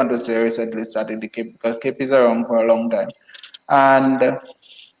level. I don't want to say recently started the Cape because Cape is around for a long time, and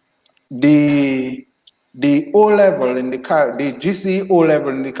the O level in the GCE O level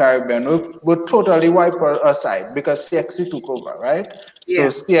in the Caribbean would totally wipe aside because CXC took over, right? Yeah.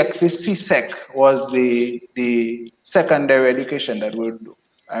 So CXC CSEC was the secondary education that we would do.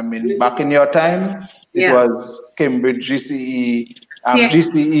 I mean, back in your time, it was Cambridge GCE,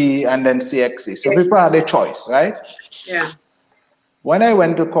 GCE, and then CXC. So people had a choice, right? Yeah. When I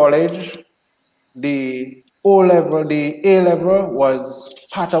went to college, the O level, the A level was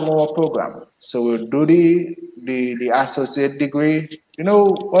part of our program. So we'll do the associate degree,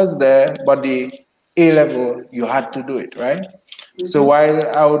 was there, but the A level, you had to do it, right? Mm-hmm. So while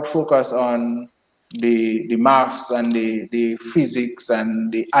I would focus on the maths and the physics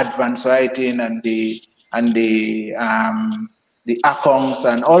and the advanced writing and the accounts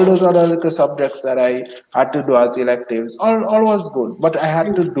and all those other little subjects that I had to do as electives, all was good. But I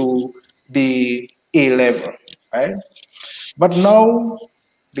had to do the A level, right? But now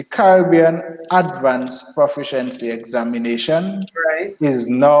the Caribbean Advanced Proficiency Examination is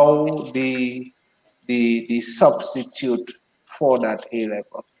now the substitute for that A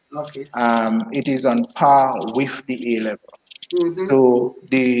level. Okay. It is on par with the A level. Mm-hmm. So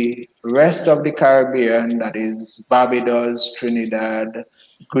the rest of the Caribbean, that is Barbados, Trinidad,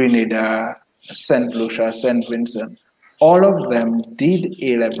 Grenada, St. Lucia, St. Vincent, all of them did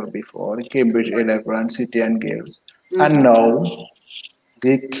A level before, the Cambridge A level and City and Guilds. Mm-hmm. And now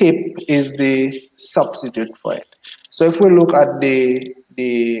the Cape is the substitute for it. So if we look at the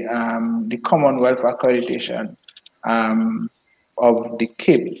Commonwealth accreditation of the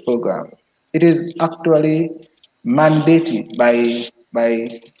Cape program, it is actually mandated by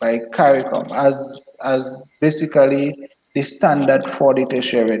CARICOM as basically the standard for the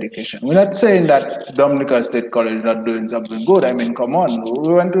tertiary education. We're not saying that Dominica State College is not doing something good. I mean, come on,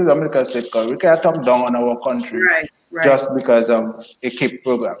 we went to Dominica State College. We can't talk down on our country just because of a CAPE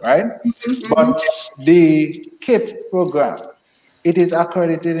program, right? Mm-hmm. But the CAPE program, it is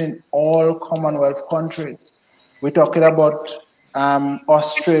accredited in all Commonwealth countries. We're talking about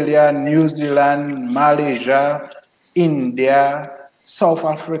Australia, New Zealand, Malaysia, India, South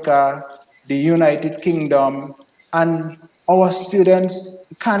Africa, the United Kingdom, and our students,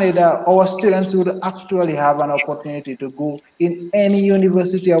 Canada, our students would actually have an opportunity to go in any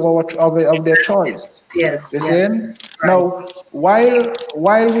university of their choice. Yes. You see? Right. Now,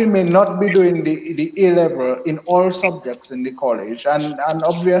 while we may not be doing the A level in all subjects in the college, and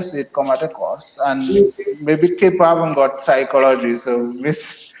obviously it come at a cost, and maybe Cape haven't got psychology, so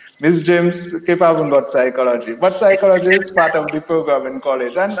Miss James, Cape haven't got psychology, but psychology is part of the program in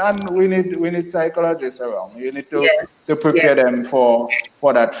college, and we need psychologists around. You need to prepare them for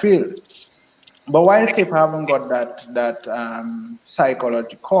that field. But while Cape haven't got that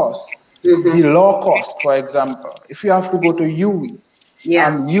psychology course, the law course, for example, if you have to go to UWI,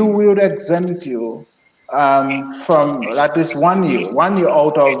 you will exempt you from at least 1 year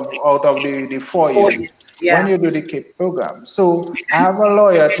out of the 4 years when you do the CAPE program. So I have a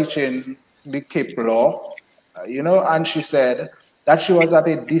lawyer teaching the CAPE law, and she said that she was at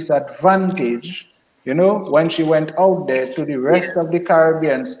a disadvantage, when she went out there to the rest of the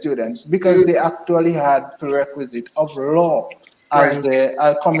Caribbean students because they actually had prerequisite of law as they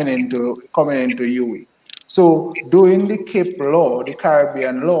are coming into UWI. So doing the CAPE law, the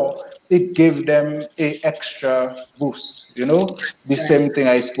Caribbean law, it gave them an extra boost. The same thing,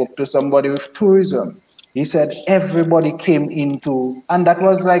 I spoke to somebody with tourism. He said everybody came into, and that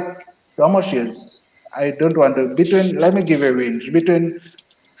was like, how much years? I don't want to, let me give a range, between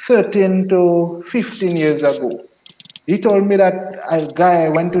 13 to 15 years ago. He told me that a guy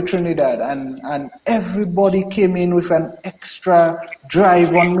went to Trinidad and everybody came in with an extra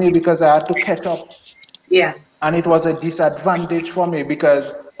drive on me because I had to catch up. Yeah. And it was a disadvantage for me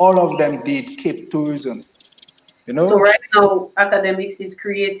because all of them did Cape tourism. So right now, AcademiX is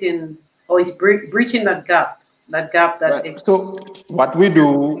creating or is breaching that gap that gap that exists. So what we do,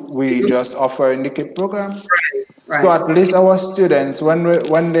 we just offer in the KIP program. Right. So at least our students, when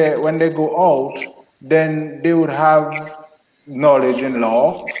they go out, then they would have knowledge in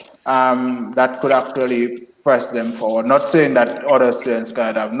law that could actually press them forward. Not saying that other students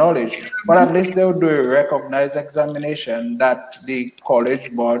can't have knowledge, but at least they would do a recognized examination that the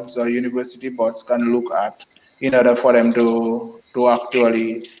college boards or university boards can look at in order for them to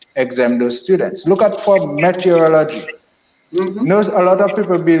actually exempt those students. Look at for meteorology. You know, a lot of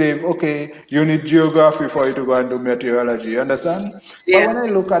people believe, okay, you need geography for you to go and do meteorology, you understand? Yeah. But when I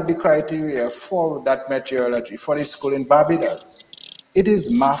look at the criteria for that meteorology, for the school in Barbados, it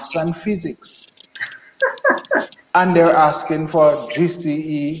is maths and physics. And they're asking for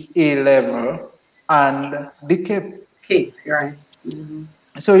GCE, A-level, and the KIP. KIP, right.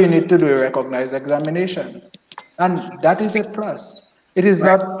 So you need to do a recognized examination. And that is a plus. It is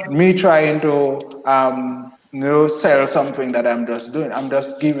not me trying to sell something that I'm just doing. I'm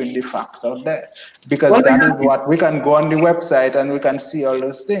just giving the facts out there. Because that is what we can go on the website and we can see all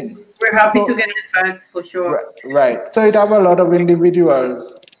those things. We're happy to get the facts for sure. Right. So it have a lot of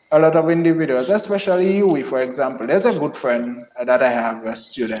individuals, especially you, for example. There's a good friend that I have, a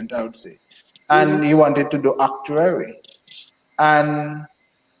student, I would say. And he wanted to do actuary. And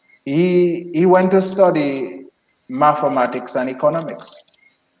he went to study mathematics and economics.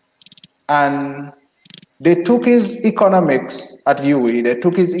 And they took his economics at UE, they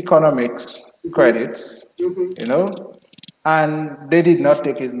took his economics credits, you know, and they did not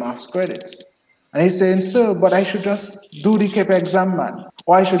take his maths credits. And he's saying, sir, but I should just do the KIP exam, man.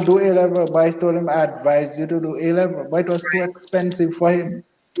 Or I should do A-level, but I told him I advised you to do A-level, but it was too expensive for him.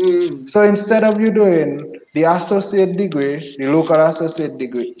 So instead of you doing the associate degree, the local associate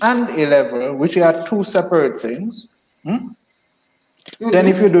degree, and A-level, which are two separate things, then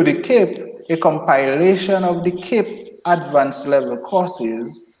if you do the KIP, a compilation of the KIP advanced level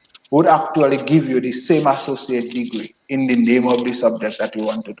courses would actually give you the same associate degree in the name of the subject that you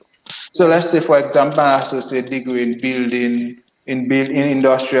want to do. So let's say, for example, an associate degree in building, in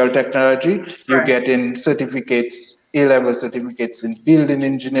industrial technology, you get in certificates, A-level certificates in Building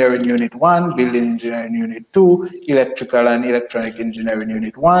Engineering Unit 1, Building Engineering Unit 2, Electrical and Electronic Engineering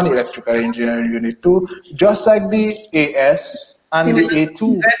Unit 1, Electrical Engineering Unit 2, just like the AS and the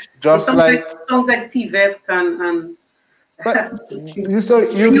A2, just like... Sounds like TVET and but you've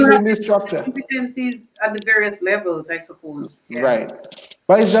seen the structure. Competencies at the various levels, I suppose. Yeah. Right.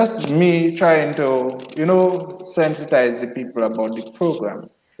 But it's just me trying to, sensitize the people about the program.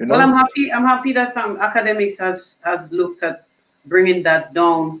 Well, I'm happy that AcademiX has looked at bringing that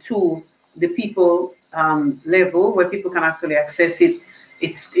down to the people level where people can actually access it.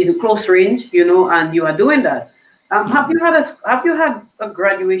 It's in close range, and you are doing that. Have you had a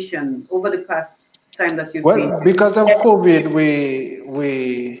graduation over the past time that you've been? Well, because of COVID,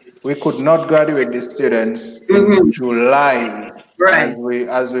 we could not graduate the students in July. Right.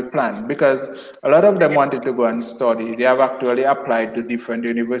 As we planned, because a lot of them wanted to go and study. They have actually applied to different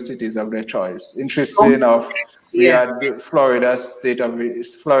universities of their choice. Interesting enough, we had Florida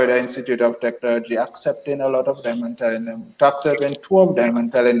Institute of Technology accepting a lot of them and telling them, accepting 2 of them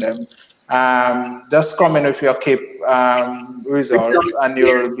and telling them, just come in with your KIP results and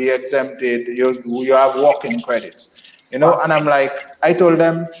you'll be exempted. You have walk-in credits, And I'm like, I told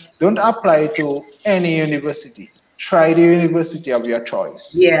them, don't apply to any university. Try the university of your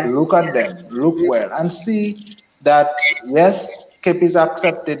choice. Yes. Look at them, look well, and see that, yes, KIP is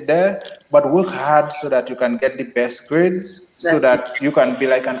accepted there, but work hard so that you can get the best grades, so that you can be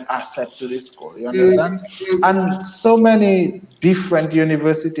like an asset to the school. You understand? And so many different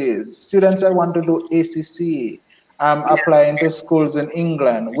universities, students that want to do ACC, applying to schools in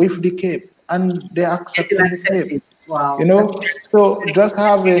England with the KIP, and they accept the KIP. Wow. So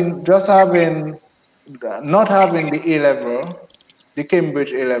not having the A-level, the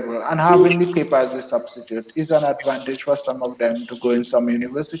Cambridge A-level, and having the KIP as a substitute is an advantage for some of them to go in some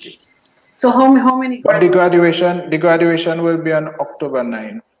universities. So how many? But the graduation will be on October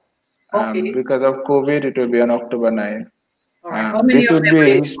 9th. Because of COVID, it will be on October 9th. This would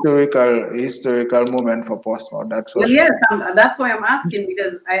be a historical moment for Portsmouth. That's for sure. Yes, that's why I'm asking,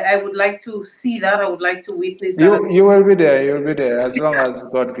 because I would like to see that. I would like to witness that. You will be there. You'll be there as long as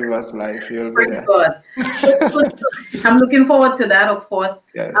God gives us life. You'll be there. God. I'm looking forward to that, of course.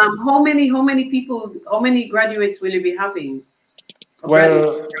 Yeah. How many graduates will you be having?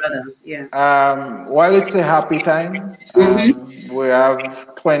 Well, while it's a happy time, we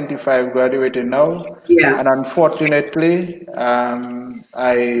have 25 graduating now, and unfortunately,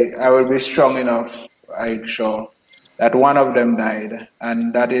 I will be strong enough, I'm sure, that one of them died,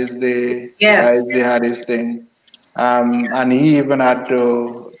 and that is the hardest thing. And he even had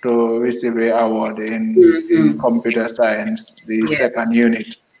to receive an award in computer science, the second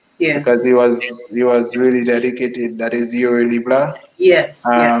unit, because he was really dedicated. That is Yuri Libra. Yes,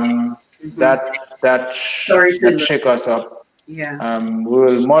 yes. That shake us up. Yeah. We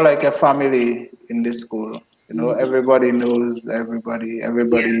were more like a family in this school. You know, everybody knows everybody.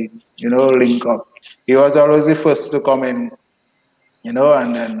 Everybody, you know, link up. He was always the first to come in, you know,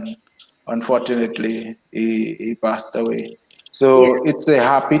 and then unfortunately he passed away. So it's a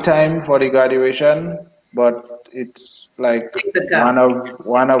happy time for the graduation, but it's like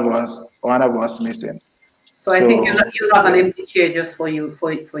one of us missing. So I think you have an empty chair just for you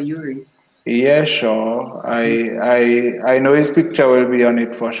for Yuri. Yeah, sure. I know his picture will be on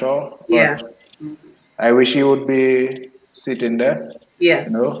it for sure, but I wish he would be sitting there. Yes.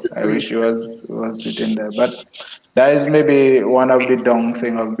 You know, I wish he was sitting there. But that is maybe one of the dumb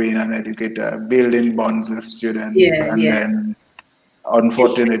thing of being an educator, building bonds with students, and then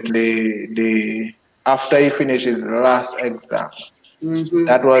unfortunately, after he finishes the last exam,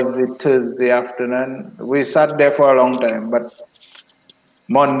 that was the Thursday afternoon. We sat there for a long time, but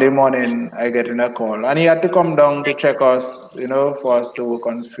Monday morning, I get in a call, and he had to come down to check us, you know, for us to work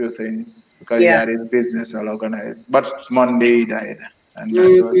on a few things because he had his business all organized. But Monday he died, and that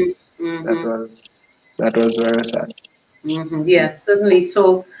was very sad. Yes, certainly.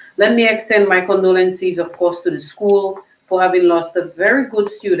 So let me extend my condolences, of course, to the school for having lost a very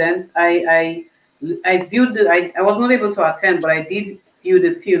good student. I viewed I was not able to attend, but I did view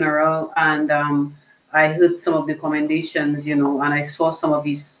the funeral, and I heard some of the commendations, you know, and I saw some of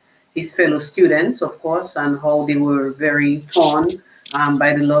his fellow students, of course, and how they were very torn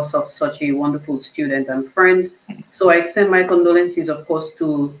by the loss of such a wonderful student and friend. So I extend my condolences, of course,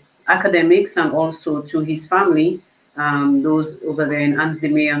 to academics and also to his family, those over there in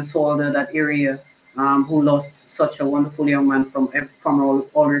Anzime and Solder, that area, who lost such a wonderful young man from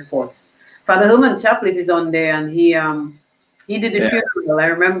all reports. Father Heman Chaplet is on there, and he did the funeral. I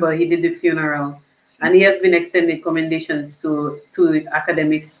remember he did the funeral, and he has been extending commendations to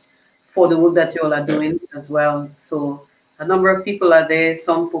academics for the work that you all are doing as well. So a number of people are there.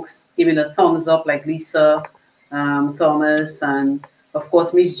 Some folks giving a thumbs up, like Lisa, Thomas, and of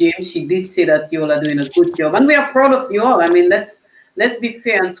course Miss James. She did say that you all are doing a good job, and we are proud of you all. I mean, let's be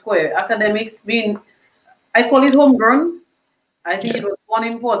fair and square. Academics being, I call it homegrown. I think it was born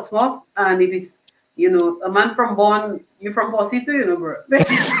in Portsmouth, and it is, you know, a man from born, you from Portsmouth, you know, bro.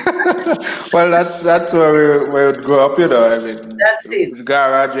 Well, that's where we would grow up, you know. I mean, that's it.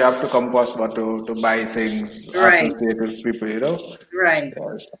 Garage, you have to come Portsmouth to buy things associated with people, you know. Right.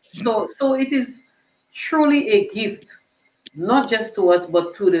 Yes. So it is truly a gift, not just to us,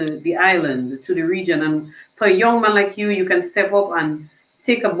 but to the island, to the region. And for a young man like you can step up and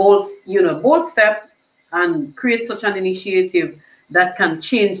take a bold step and create such an initiative that can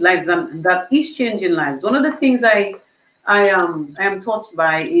change lives, and that is changing lives. One of the things I am taught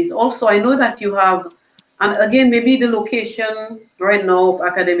by is also, I know that you have, and again, maybe the location right now of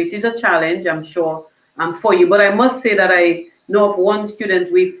academics is a challenge, I'm sure, for you. But I must say that I know of one student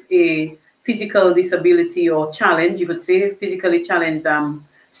with a physical disability or challenge, you could say, physically challenged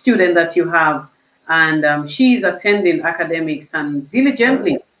student that you have, and she is attending academics and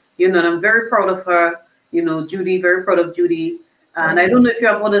diligently, you know, and I'm very proud of her. You know, Judy, very proud of Judy. And I don't know if you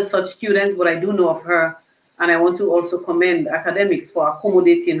have other such students, but I do know of her. And I want to also commend academics for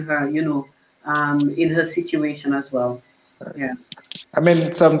accommodating her, you know, in her situation as well. Yeah. I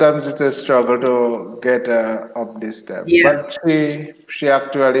mean, sometimes it's a struggle to get up this step. But she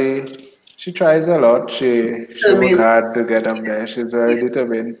tries a lot. She works hard to get up there. She's very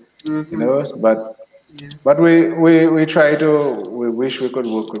determined, you know, but we try to, we wish we could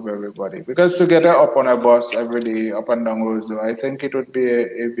work with everybody, because to get her up on a bus every day, up and down Roseau, I think it would be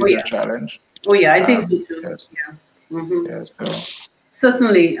a bigger challenge. Oh yeah, I think so too. Yes. Yes, so.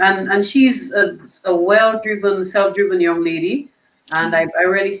 Certainly, and she's a well-driven, self-driven young lady, and I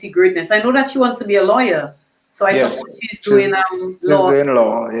really see greatness. I know that she wants to be a lawyer, so I suppose she's doing law. She's doing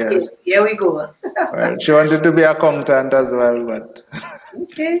law, yes. Here we go. Well, she wanted to be an accountant as well, but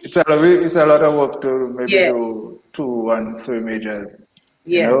it's a lot of work to maybe do 2 and 3 majors.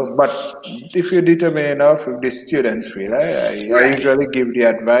 You know, but if you determine enough, if the students feel, I usually give the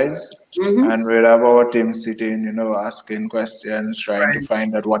advice, and we'll have our team sitting, you know, asking questions, trying to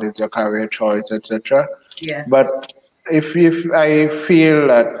find out what is your career choice, etc. But if I feel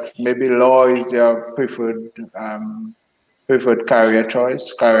that maybe law is your preferred career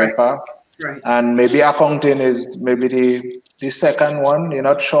choice, career path, and maybe accounting is maybe the second one, you're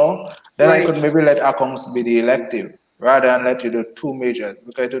not sure, then I could maybe let accounts be the elective. rather than let you do 2 majors,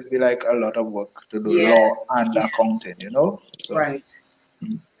 because it would be like a lot of work to do law and accounting, you know. So right.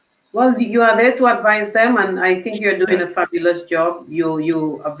 Well, you are there to advise them, and I think you're doing a fabulous job.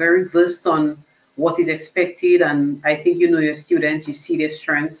 You are very versed on what is expected, and I think you know your students. You see their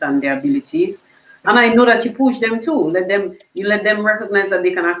strengths and their abilities, and I know that you push them too. Let them recognize that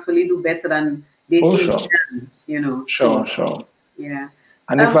they can actually do better than they think sure. they can. You know. Sure, So, sure. yeah.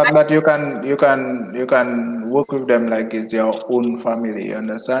 And the fact that you can work with them like it's your own family, you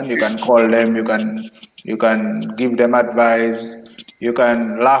understand? You can call them, you can give them advice, you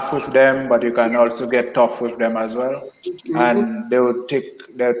can laugh with them, but you can also get tough with them as well. And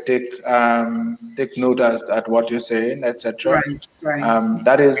take note at what you're saying, etc. Right, right.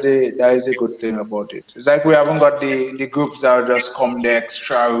 That is the good thing about it. It's like we haven't got the groups that just come the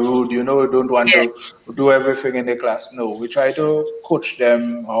extra rude, you know, don't want Yeah. to do everything in the class. No, we try to coach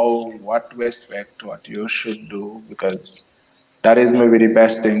them what to expect, what you should do, because that is maybe the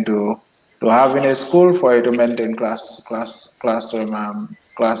best thing to have in a school for you to maintain classroom,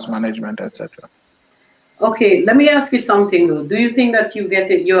 class management, etc. Okay, let me ask you something though. Do you think that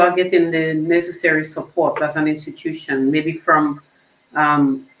you are getting the necessary support as an institution, maybe from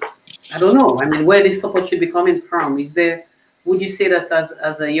um, I don't know. I mean, where the support should be coming from? Would you say that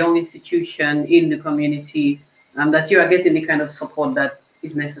as a young institution in the community, that you are getting the kind of support that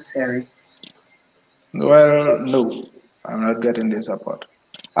is necessary? Well, no, I'm not getting the support.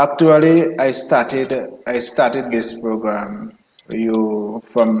 Actually, I started this program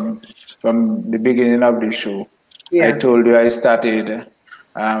from the beginning of the show. I Yeah. told you I started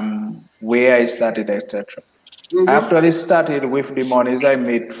where I started, etc. I Mm-hmm. actually started with the monies I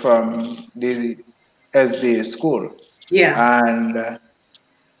made from the SD school, Yeah. and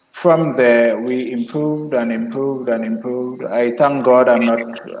from there we improved and improved and improved. I thank God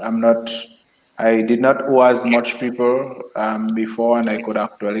I did not owe as much people before, and I could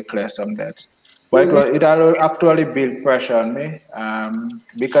actually clear some debts. But Mm-hmm. it actually built pressure on me,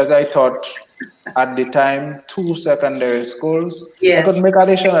 because I thought at the time 2 secondary schools, I could Yes. make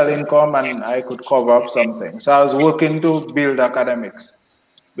additional income and I could cover up something. So I was working to build academics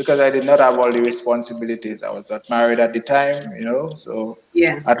because I did not have all the responsibilities. I was not married at the time, you know, so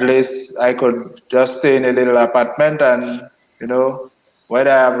Yeah. at least I could just stay in a little apartment and, you know, whether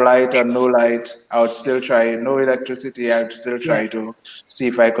I have light or no light, I would still try, no electricity, I would still Yeah. try to see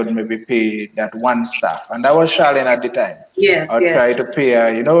if I could maybe pay that one staff. And that was Charlene at the time. Yes. I would Yes. try to pay her,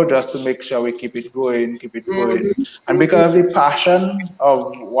 you know, just to make sure we keep it going, keep it going. Mm-hmm. And Mm-hmm. because of the passion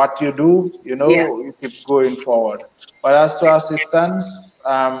of what you do, you Yeah. know, you keep going forward. But as for assistance,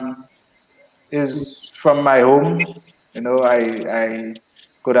 is from my home. You know, I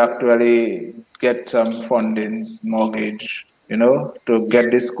could actually get some fundings, mortgage, you know, to Yeah.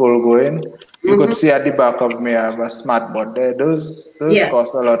 get the school going. You could Mm-hmm. see at the back of me I have a smart board there. Those Yes.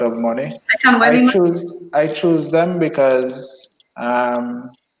 cost a lot of money. I can well imagine. I choose them because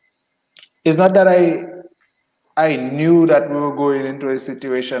it's not that I knew that we were going into a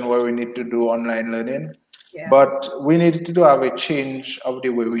situation where we need to do online learning, Yeah. but we needed to have a change of the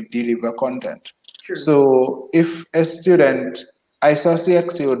way we deliver content. True. So if a student, I saw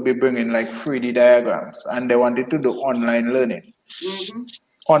CXC would be bringing like 3D diagrams and they wanted to do online learning, Mm-hmm.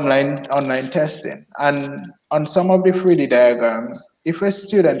 online testing. And on some of the 3D diagrams, if a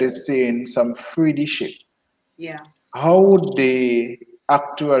student is seeing some 3D shape, Yeah. how would they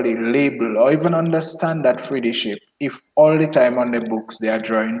actually label or even understand that 3D shape if all the time on the books they are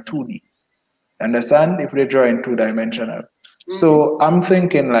drawing 2D? Understand? If they draw in two-dimensional. Mm-hmm. So I'm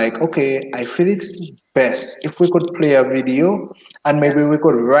thinking like, okay, I feel it's best if we could play a video and Yeah. maybe we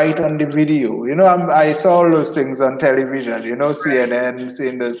could write on the video. You know, I saw all those things on television, you know, Right. CNN,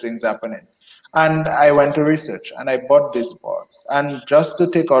 seeing those things happening. And I went to research and I bought these boards. And just to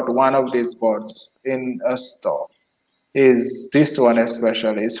take out one of these boards in a store, is this one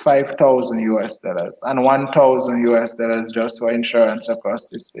especially is 5,000 US dollars and 1,000 US dollars just for insurance across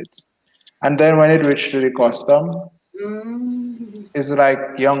the states. And then when it reached to the custom, Mm-hmm. it's like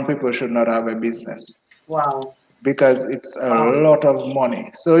young people should not have a business Wow. because it's a Wow. lot of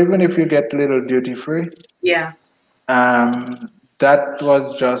money. So even if you get little duty free, Yeah. that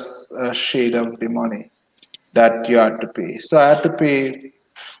was just a shade of the money that you had to pay. So I had to pay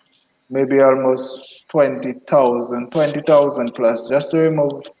maybe almost 20,000 plus just to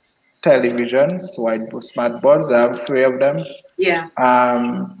remove televisions, smart boards. I have 3 of them. Yeah.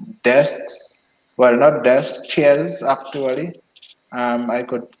 Desks, well, not desks, chairs actually. I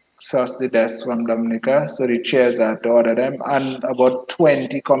could source the desks from Dominica, so the chairs I had to order them, and about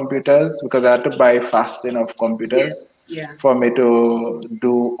 20 computers because I had to buy fast enough Yes. computers Yeah. for me to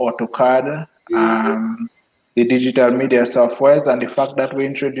do AutoCAD, Mm-hmm. the digital media softwares, and the fact that we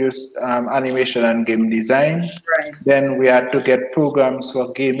introduced animation and game design, then we had to get programs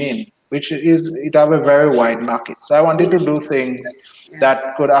for gaming, which it have a very wide market. So I wanted to do things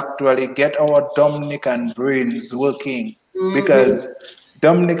that could actually get our Dominican brains working, because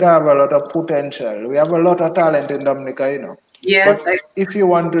Dominica have a lot of potential. We have a lot of talent in Dominica, you know. Yes. But if you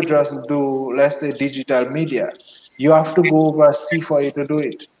want to just do, let's say, digital media, you have to go overseas for you to do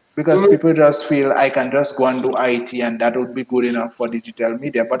it. Because people just feel I can just go and do IT and that would be good enough for digital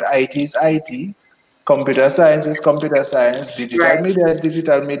media. But IT is IT, computer science is computer science, digital media is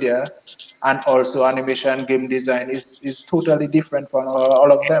digital media, and also animation, game design is totally different from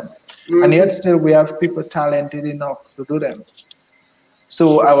all of them. And yet still we have people talented enough to do them.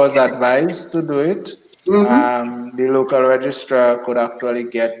 So I was advised to do it. The local registrar could actually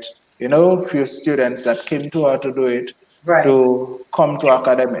get, you know, a few students that came to her to do it to come to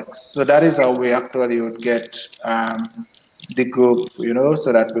AcademiX. So that is how we actually would get the group, you know,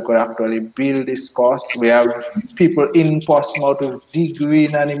 so that we could actually build this course. We have people in Portsmouth with degree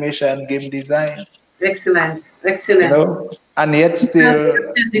in animation, game design. Excellent. You know, and yet still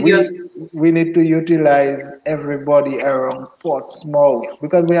we need to utilize everybody around Portsmouth,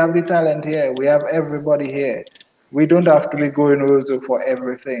 because we have the talent here. We have everybody here. We don't have to be going Roseau for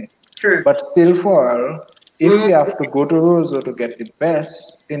everything. True. But still for all, if we have to go to Roseau to get the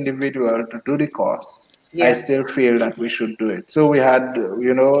best individual to do the course, I still feel that we should do it. So we had,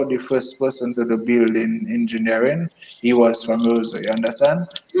 you know, the first person to do building engineering, he was from Roseau, you understand?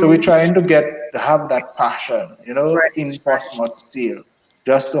 So we're trying to have that passion, you know, in Portsmouth still,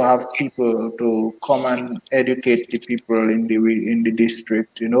 just to have people to come and educate the people in the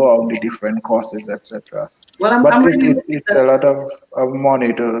district, you know, on the different courses, etc. Well, but it's a lot of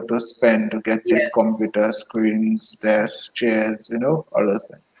money to spend to get these computer screens, desks, chairs, you know, all those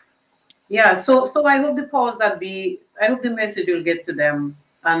things. Yeah, so I hope the powers that be, I hope the message will get to them,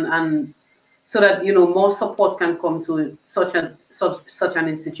 and so that, you know, more support can come to such an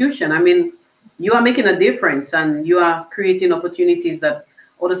institution. I mean, you are making a difference, and you are creating opportunities that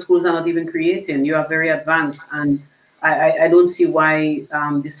other schools are not even creating. You are very advanced, and I don't see why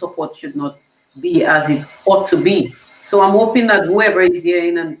the support should not be as it ought to be. So I'm hoping that whoever is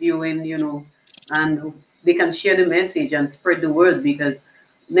hearing and viewing, you know, and they can share the message and spread the word, because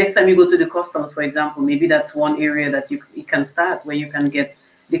next time you go to the customs, for example, maybe that's one area that you can start, where you can get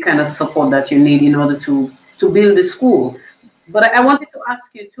the kind of support that you need in order to build the school. But I wanted to ask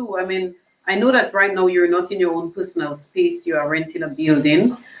you too, I mean, I know that right now you're not in your own personal space, you are renting a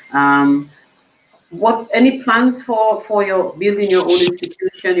building. What, any plans for your building your own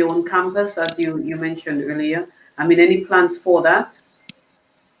institution, your own campus, as you mentioned earlier? I mean, any plans for that?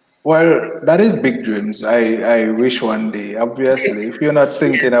 Well, that is big dreams. I wish one day, obviously, if you're not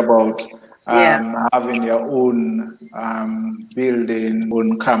thinking about having your own building,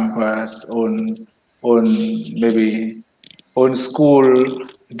 own campus, own maybe own school,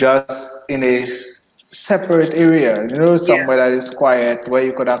 just in a separate area, you know, somewhere that is quiet, where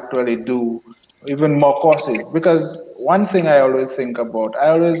you could actually do even more courses. Because one thing I always think about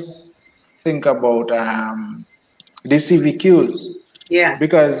the CVQs. Yeah.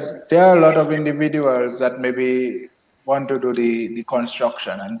 Because there are a lot of individuals that maybe want to do the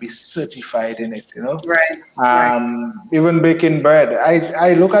construction and be certified in it, you know. Right. Even baking bread.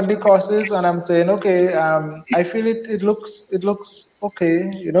 I look at the courses and I'm saying, okay, I feel it looks okay,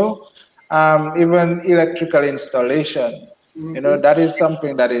 you know. Even electrical installation, you know, that is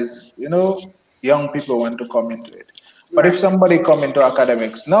something that is, you know, young people want to come into it. But if somebody come into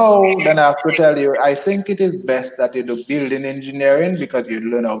academics now, then I have to tell you, I think it is best that you do building engineering, because you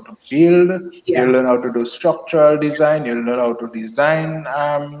learn how to build, you learn how to do structural design, you learn how to design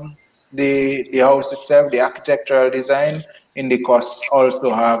the house itself, the architectural design. In the course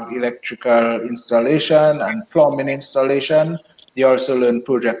also have electrical installation and plumbing installation. You also learn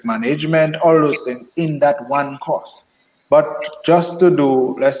project management, all those things in that one course. But just to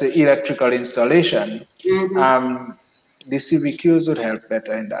do, let's say, electrical installation, the CVQs would help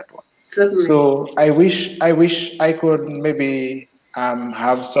better in that one. Certainly. So I wish I could maybe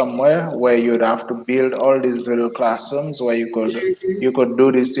have somewhere where you'd have to build all these little classrooms where you could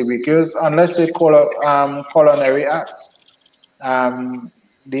do these CVQs, and let's say culinary arts,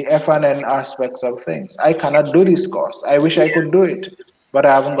 the F&N aspects of things. I cannot do this course. I wish I could do it, but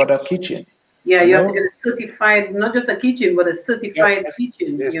I haven't got a kitchen. Yeah, you have to get a certified, not just a kitchen, but a certified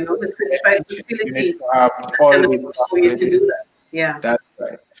kitchen, you know, a certified facility. All these for you to do that. Yeah. That's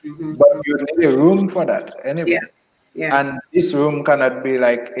right. But you need a room for that anyway. Yeah. And this room cannot be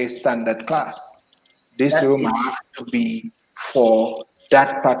like a standard class. This room has to be for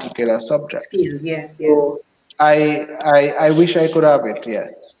that particular subject. Skill, yes. So I wish I could have it,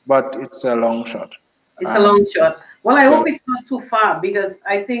 yes, but it's a long shot. It's a long shot. Well, I hope it's not too far, because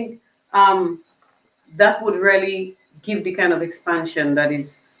I think that would really give the kind of expansion that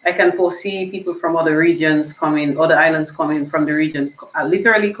is. I can foresee people from other regions coming, other islands coming from the region,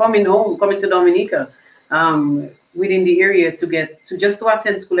 literally coming home, coming to Dominica, within the area to get to just to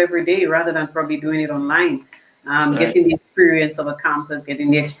attend school every day rather than probably doing it online. Getting the experience of a campus,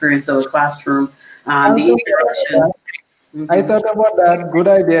 getting the experience of a classroom, the interaction. I thought about that. Good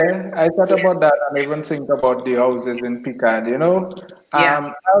idea. I thought about that and even think about the houses in Picard. You know,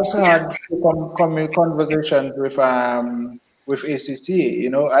 I also had conversations with ACC. You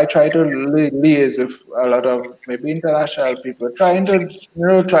know, I try to liaise with a lot of maybe international people, trying to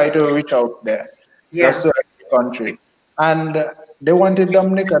try to reach out there, just to help the country. And they wanted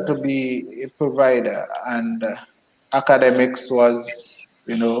Dominica to be a provider, and academics was,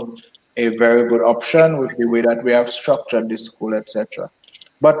 a very good option with the way that we have structured the school, etc.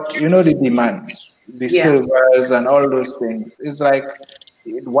 But the demands, the servers and all those things, it's like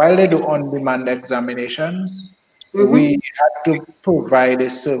while they do on-demand examinations, we have to provide a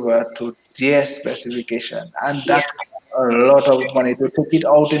server to their specification, and that costs a lot of money to take it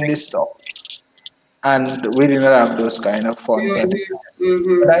out in the store. And we did not have those kind of funds at the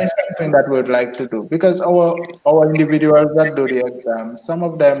time. But that is something that we would like to do, because our individuals that do the exams, some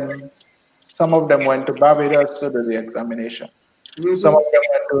of them went to Barbados to do the examinations. Some of them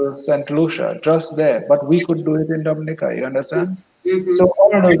went to St. Lucia, just there. But we could do it in Dominica, you understand? So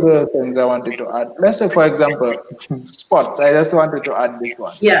all of those are things I wanted to add. Let's say, for example, sports. I just wanted to add this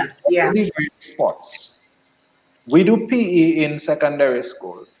one. Sports. We do PE in secondary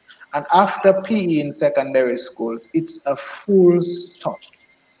schools. And after PE in secondary schools, it's a full stop.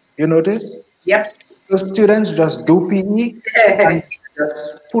 You notice? Yep. So students just do PE and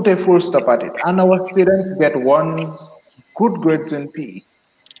just put a full stop at it. And our students get good grades in PE.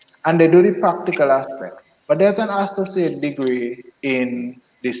 And they do the practical aspect. But there's an associate degree in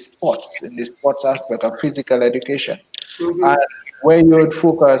the sports aspect of physical education. And where you would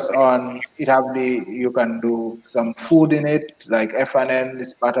focus on you can do some food in it, like F&N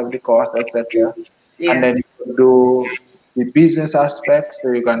is part of the course, etc. And then you do the business aspects,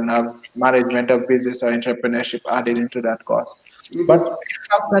 so you can have management of business or entrepreneurship added into that course. But the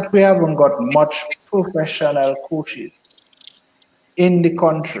fact that we haven't got much professional coaches in the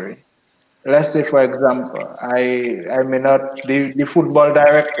country, let's say, for example, I may not, the football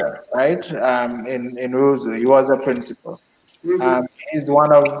director, right, in Rosa, he was a principal. He's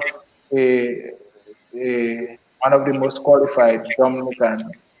one of the most qualified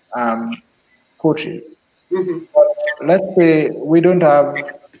Dominican coaches. But let's say we don't have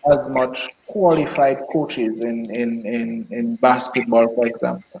as much qualified coaches in basketball, for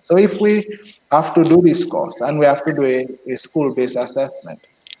example. So if we have to do this course and we have to do a school-based assessment,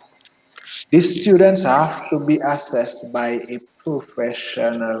 these students have to be assessed by a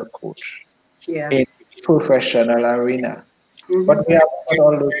professional coach in a professional arena. But we have got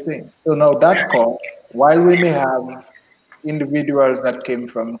all those things. So now that course, while we may have individuals that came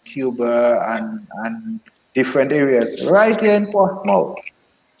from Cuba and different areas right here in Portsmouth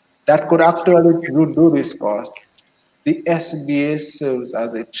that could actually do this course, the SBA serves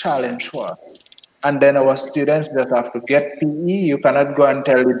as a challenge for us. And then our students just have to get PE. You cannot go and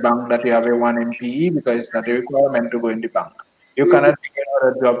tell the bank that you have a 1 in PE because it's not a requirement to go in the bank. You cannot get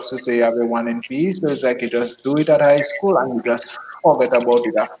other jobs to say you have a 1 in PE. So it's like you just do it at high school and you just forget about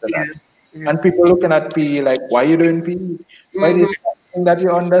it after that. And people looking at PE like, why are you doing PE? But it's something that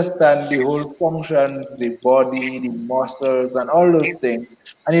you understand the whole functions, the body, the muscles, and all those things,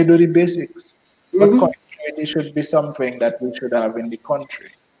 and you do the basics. But continuity should be something that we should have in the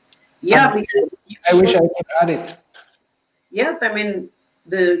country. Because I wish I could add it. Yes, I mean,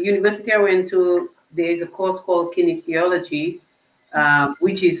 the university I went to, there is a course called kinesiology,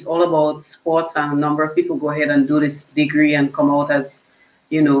 which is all about sports, and a number of people go ahead and do this degree and come out as,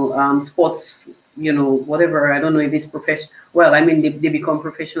 sports, whatever. I don't know if it's professional. Well, I mean, they become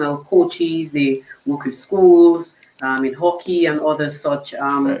professional coaches. They work with schools, in hockey and other such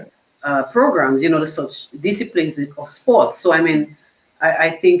programs, the such disciplines of sports. So, I mean,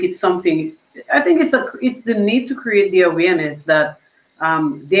 I think it's something. I think it's the need to create the awareness that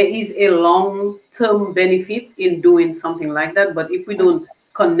there is a long-term benefit in doing something like that. But if we don't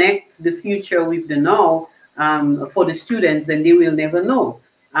connect the future with the now for the students, then they will never know.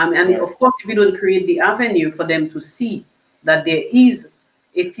 And of course, if we don't create the avenue for them to see that there is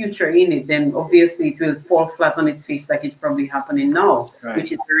a future in it, then obviously it will fall flat on its face like it's probably happening now,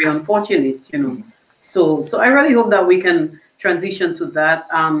 which is very unfortunate, So I really hope that we can transition to that.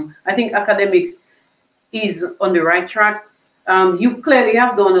 I think academics, is on the right track. You clearly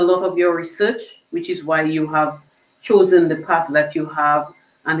have done a lot of your research, which is why you have chosen the path that you have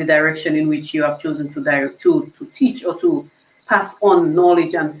and the direction in which you have chosen to teach or to pass on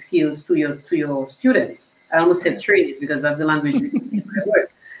knowledge and skills to your students. I almost said trainees because that's the language we speak at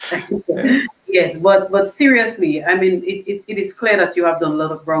work. Yes, but seriously, I mean, it is clear that you have done a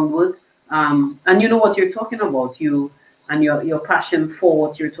lot of groundwork, and you know what you're talking about. You and your passion for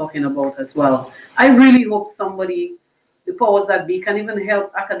what you're talking about as well. I really hope somebody, the powers that be, can even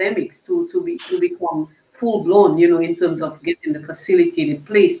help academics to become full blown, you know, in terms of getting the facility, the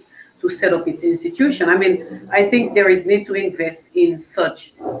place to set up its institution. I mean, I think there is need to invest in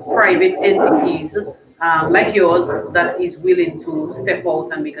such private entities like yours that is willing to step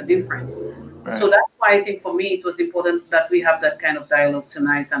out and make a difference. Right. So that's why I think for me it was important that we have that kind of dialogue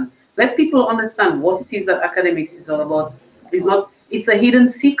tonight and let people understand what it is that academics is all about. It's a hidden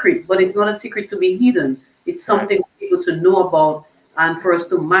secret, but it's not a secret to be hidden. It's something for people to know about and for us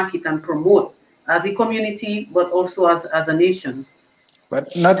to market and promote as a community, but also as a nation.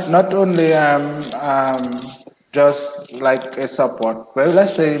 But not only just like a support. Well,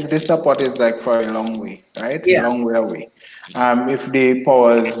 let's say the support is like for a long way, right? Yeah. A long way away. If the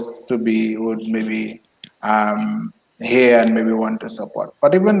powers to be would maybe hear and maybe want to support.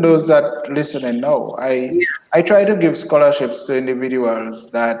 But even those that listen and know, I try to give scholarships to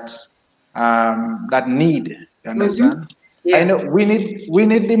individuals that that need. You understand? Mm-hmm. Yeah. I know we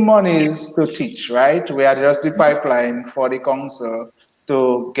need the monies to teach, right? We are just the pipeline for the council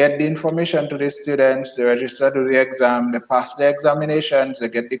to get the information to the students, they register to the exam, they pass the examinations, they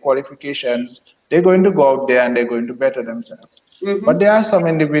get the qualifications, they're going to go out there and they're going to better themselves. Mm-hmm. But there are some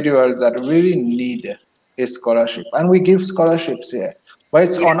individuals that really need a scholarship, and we give scholarships here, but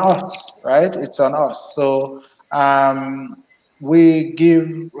it's on us, right? It's on us. So we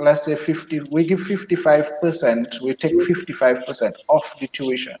give, let's say 50, we give 55%, we take 55% off the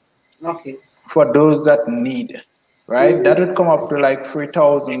tuition. Okay. For those that need. Right, mm-hmm. That would come up to like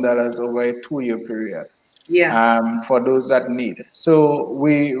 $3,000 over a 2-year period. Yeah. For those that need. So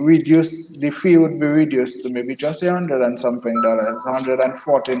we reduce the fee would be reduced to maybe just $100 and something,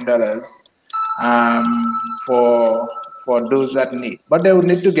 $114, for those that need. But they would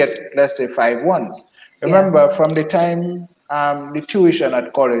need to get, let's say, 5 ones. Remember, from the time the tuition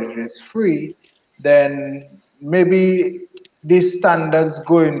at college is free, then maybe these standards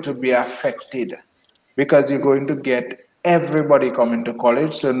going to be affected. Because you're going to get everybody coming to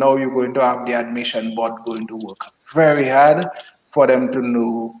college. So now you're going to have the admission board going to work very hard for them to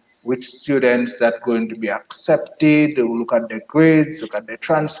know which students that are going to be accepted. They will look at their grades, look at their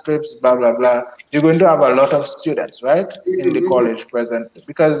transcripts, blah, blah, blah. You're going to have a lot of students, right, in the college presently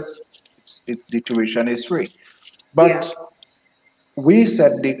because the tuition is free. But we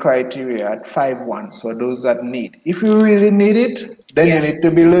set the criteria at 5 ones for those that need. If you really need it, then you need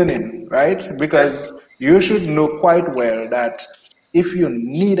to be learning, right? Because you should know quite well that if you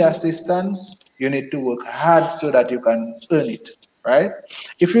need assistance, you need to work hard so that you can earn it, right?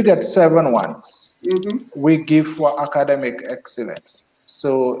 If you get 7 ones, we give for academic excellence.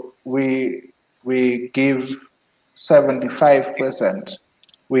 So we give 75%.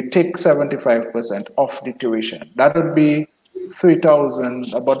 We take 75% off the tuition. That would be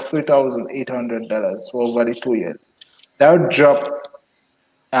about $3,800 for over the 2 years. That would drop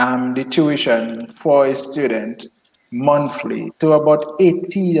the tuition for a student monthly to about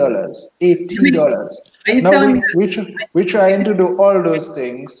 $80. Now we're trying to do all those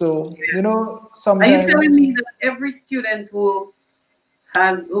things. So you know, sometimes. Are you telling me that every student who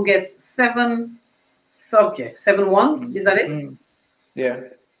gets 7 subjects, 7 ones, is that it? Yeah.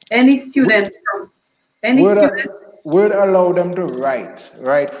 Any student would allow them to write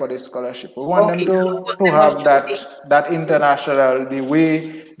for the scholarship. We want them to have that international, the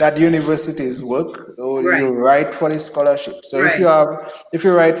way that universities work. You write for the scholarship. So if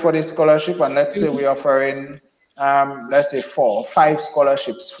you write for the scholarship, and let's say we're offering let's say 4 or 5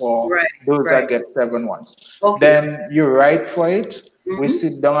 scholarships for those that get 7 ones, then you write for it. We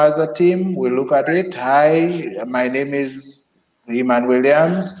sit down as a team, we look at it. Hi, my name is Heman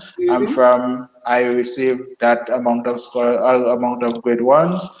Williams. I received that amount of grade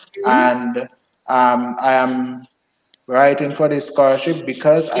 1s, and I am writing for this scholarship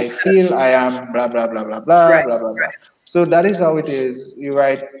because I feel I am blah blah blah blah blah blah blah blah. So that is how it is. You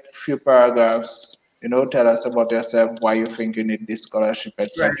write a few paragraphs, tell us about yourself, why you think you need this scholarship,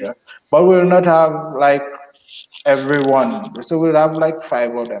 etc. But we'll not have like everyone. So we'll have like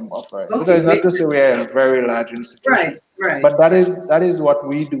 5 of them offer it. Because not to say we are a very large institution. But that is what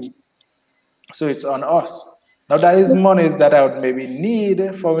we do. So it's on us. Now that is monies that I would maybe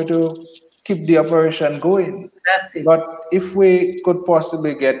need for me to keep the operation going. That's it. But if we could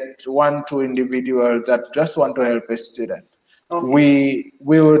possibly get 1-2 individuals that just want to help a student, we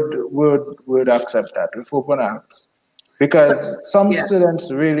would accept that with open arms. Because some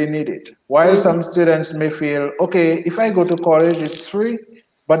students really need it. While some students may feel, okay, if I go to college, it's free,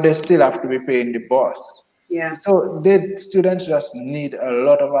 but they still have to be paying the boss. Yeah. So the students just need a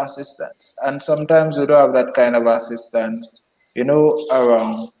lot of assistance. And sometimes we don't have that kind of assistance,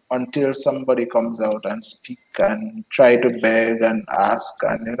 around until somebody comes out and speak and try to beg and ask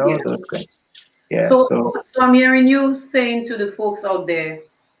and, those things. Yeah. So I'm hearing you saying to the folks out there,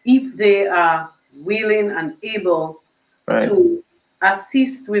 if they are willing and able to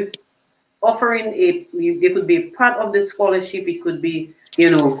assist with offering they could be part of the scholarship, it could be,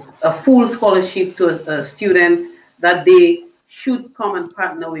 a full scholarship to a student, that they should come and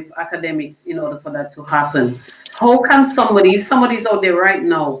partner with AcademiX in order for that to happen. How can somebody, if somebody's out there right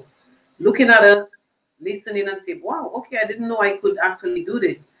now looking at us, listening and say, wow, okay, I didn't know I could actually do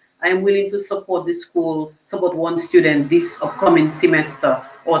this. I am willing to support the school, support one student this upcoming semester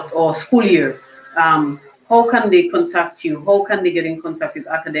or school year. How can they contact you? How can they get in contact with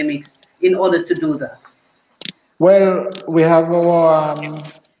AcademiX in order to do that? Well, we have our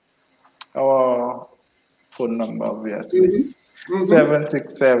phone number, obviously.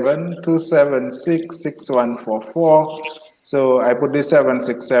 767-276-6144. So I put the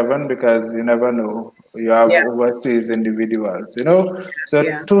 767 because you never know. You have overseas individuals, So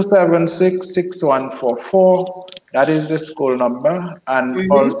 276-6144, that is the school number.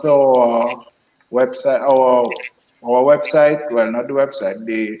 And also website, our website, well, not the website,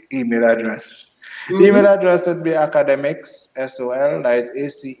 the email address. The email address would be AcademiX SOL, that is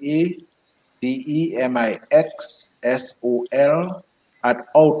ACADEMIXSOL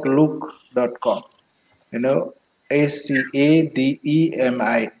 @outlook.com.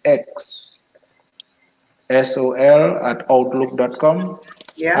 ACADEMIXSOL @outlook.com.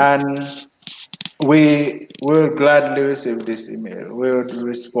 And we will gladly receive this email. We would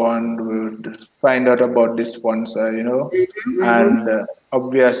respond, we would find out about the sponsor, and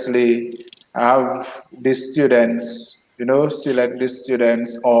obviously have the students, select the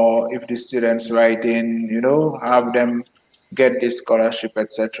students, or if the students write in, have them get the scholarship,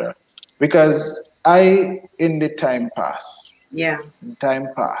 etc. Because in the time pass,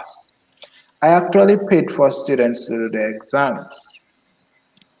 I actually paid for students to do the exams.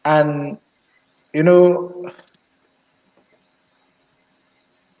 And,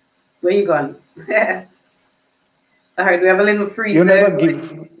 where you going? All right, we have a little freeze. You never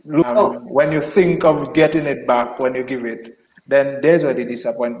give, when you think of getting it back, when you give it, then there's where the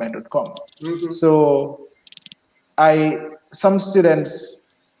disappointment would come. So some students,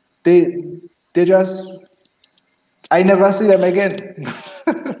 they just, I never see them again.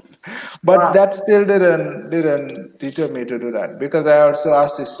 But that still didn't deter me to do that, because I also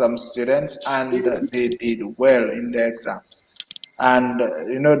assist some students and they did well in their exams. And,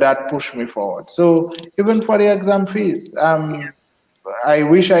 that pushed me forward. So even for the exam fees, I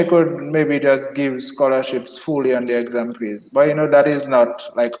wish I could maybe just give scholarships fully on the exam fees, but, that is not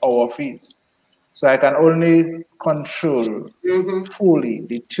like our fees. So I can only control fully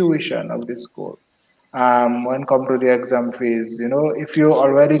the tuition of the school. When it comes to the exam fees, if you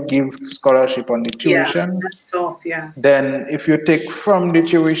already give scholarship on the tuition, then if you take from the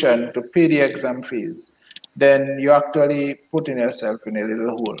tuition to pay the exam fees, then you're actually putting yourself in a little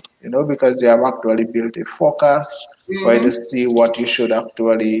hole, because you have actually built a forecast where to see what you should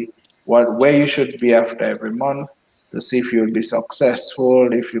actually, where you should be after every month, to see if you'll be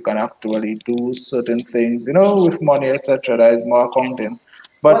successful, if you can actually do certain things, with money, etc. That is more accounting.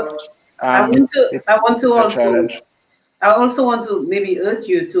 But I also want to maybe urge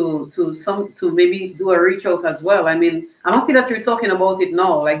you to maybe do a reach out as well. I mean, I'm happy that you're talking about it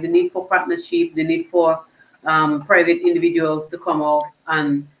now, like the need for partnership, the need for private individuals to come out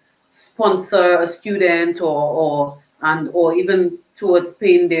and sponsor a student or even towards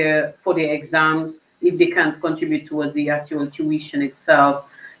paying for their exams if they can't contribute towards the actual tuition itself.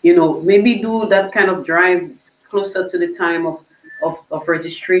 Maybe do that kind of drive closer to the time of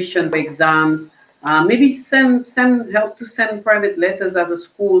registration for exams. Maybe help to send private letters as a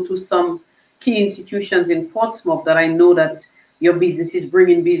school to some key institutions in Portsmouth that I know that your business is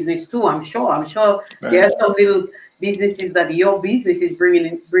bringing business to. I'm sure there are some little businesses that your business is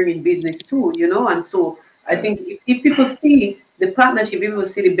bringing business to, and so I think if people see the partnership, if people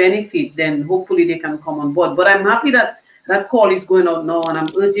see the benefit, then hopefully they can come on board. But I'm happy that that call is going out now, and I'm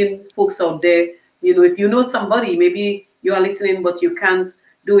urging folks out there, if you know somebody, maybe you are listening, but you can't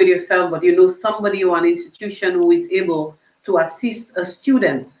do it yourself, but you know somebody or an institution who is able to assist a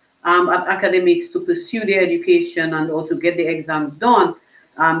student at academics to pursue their education and or to get the exams done,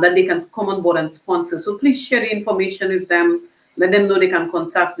 that they can come on board and sponsor. So please share the information with them. Let them know they can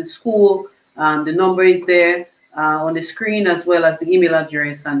contact the school. The number is there on the screen, as well as the email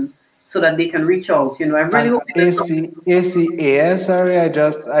address, and so that they can reach out. You know, I really hope. ACA, sorry, I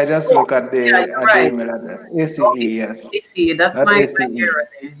just look at Yeah, you're the right. email address. ACE, Okay, yes. ACA. That's Not my ACE. error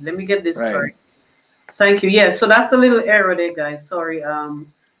there. Let me get this Right. correct. Thank you. Yeah, so that's a little error there, guys. Sorry.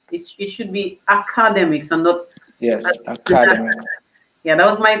 It should be academics and not. Yes, academics. Yeah, that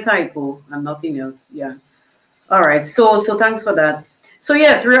was my typo and nothing else. Yeah. All right. So thanks for that. So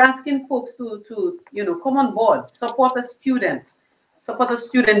yes, we're asking folks to come on board, support a student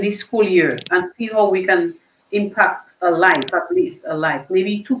this school year, and see how we can impact a life, at least a life.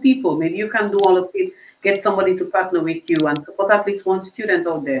 Maybe two people. Maybe you can do all of it. Get somebody to partner with you and support at least one student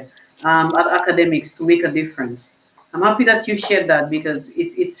out there at academics to make a difference. I'm happy that you shared that because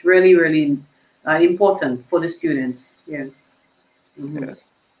it's really really important for the students. Yeah.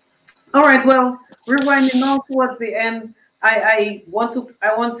 Yes. All right. Well, we're winding now towards the end. I want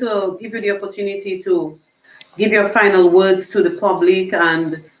to give you the opportunity to give your final words to the public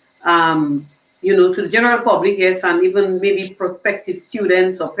and to the general public, yes, and even maybe prospective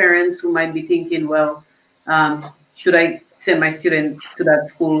students or parents who might be thinking, well, should I send my student to that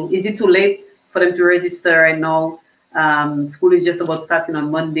school? Is it too late for them to register right now? School is just about starting on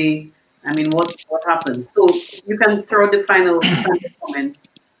Monday. I mean, what happens? So you can throw the final comments.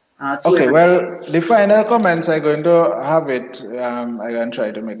 Okay, well, the final comments I'm going to have it. I can try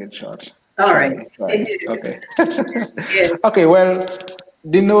to make it short. All right. Okay. Yes. Okay, well,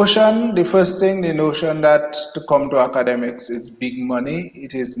 the notion that to come to academics is big money.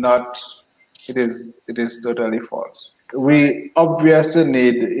 It is not. It is totally false. We obviously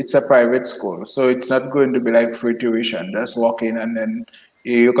it's a private school, so it's not going to be like free tuition. Just walk in and then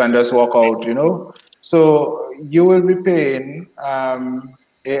you can just walk out, So you will be paying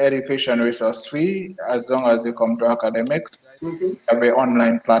a education resource fee as long as you come to academics. Mm-hmm. We have an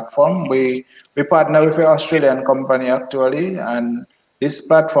online platform. We partner with an Australian company actually, and this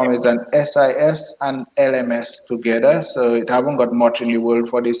platform is an SIS and LMS together, so it haven't got much in the world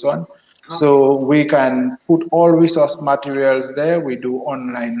for this one. Okay. So we can put all resource materials there. We do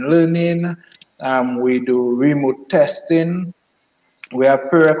online learning. We do remote testing. We have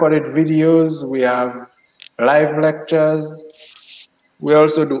pre-recorded videos. We have live lectures. We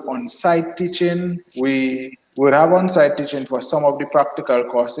also do on-site teaching. We would have on-site teaching for some of the practical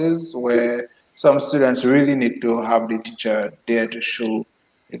courses where some students really need to have the teacher there to show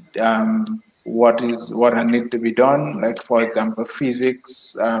what need to be done, like for example,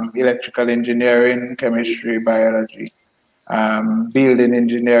 physics, electrical engineering, chemistry, biology, building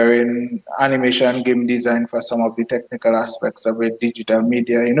engineering, animation, game design for some of the technical aspects of it, digital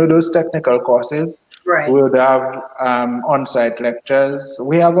media, those technical courses. Right. We would have on-site lectures.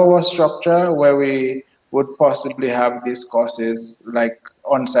 We have our structure where we would possibly have these courses like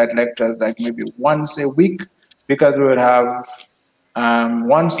on-site lectures like maybe once a week, because we would have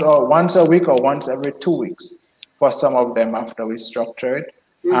once a week or once every 2 weeks for some of them after we structure it.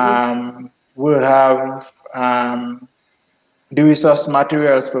 Mm-hmm. We would have the resource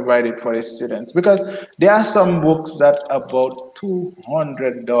materials provided for the students, because there are some books that are about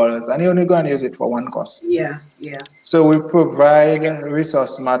 $200 and you only go and use it for one course. Yeah. So we provide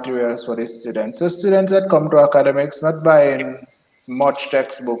resource materials for the students. So students that come to academics not buying much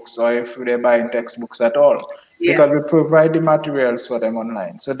textbooks, or if they're buying textbooks at all, because we provide the materials for them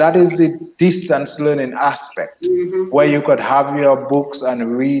online. So that is the distance learning aspect, where you could have your books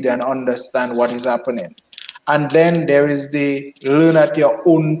and read and understand what is happening. And then there is the learn at your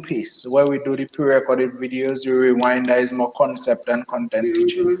own pace, where we do the pre-recorded videos, you rewind, there is more concept and content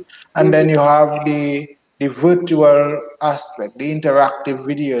teaching. And then you have the virtual aspect, the interactive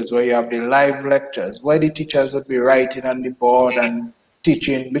videos, where you have the live lectures, where the teachers would be writing on the board and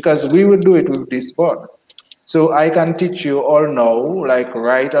teaching, because we would do it with this board. So I can teach you all now, like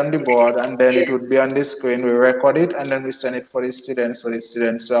right on the board, and then it would be on the screen. We record it, and then we send it for the students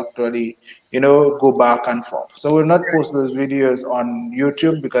to actually, go back and forth. So we'll not post those videos on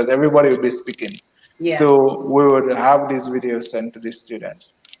YouTube because everybody will be speaking. Yeah. So we would have these videos sent to the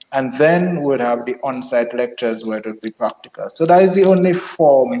students. And then we'd have the on-site lectures where it would be practical. So that is the only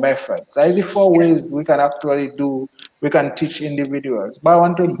 4 methods. That is the 4 ways we can actually teach individuals. But I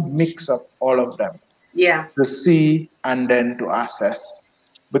want to mix up all of them. Yeah. To see and then to assess,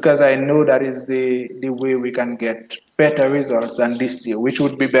 because I know that is the way we can get better results than this year, which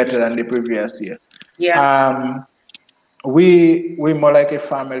would be better than the previous year. Yeah. We're more like a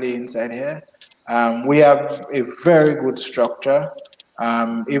family inside here. We have a very good structure.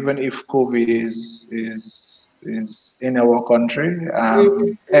 even if COVID is in our country,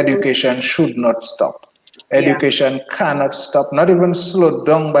 education should not stop. Education cannot stop, not even slowed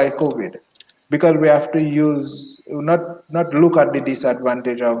down by COVID, because we have to use, not look at the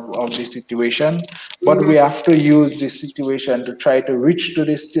disadvantage of the situation, but we have to use the situation to try to reach to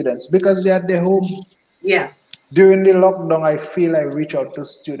the students because they're at their home. Yeah. During the lockdown, I feel I reach out to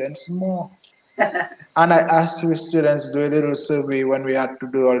students more. And I asked the students, do a little survey when we had to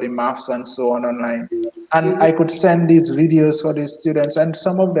do all the maths and so on online. And I could send these videos for the students. And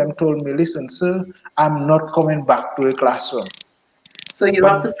some of them told me, listen, sir, I'm not coming back to a classroom. So you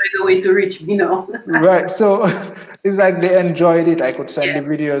have to find a way to reach me now. Right. So it's like they enjoyed it. I could send the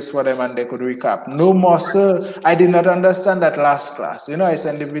videos for them and they could recap. No more, sir. I did not understand that last class. You know, I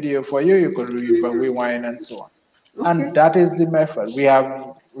send the video for you, you could rewind and so on. And that is the method. We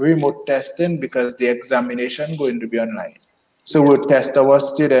have remote testing because the examination going to be online. So we'll test our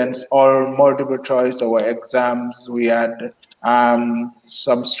students, all multiple choice, our exams. We had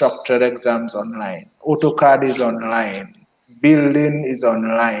some structured exams online. AutoCAD is online. Building is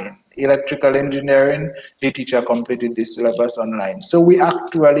online. Electrical engineering, the teacher completed the syllabus online. So we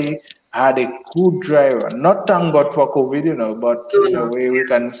actually had a good driver. Not thank God for COVID, you know, but in a way we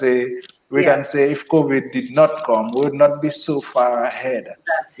can say if COVID did not come, we would not be so far ahead,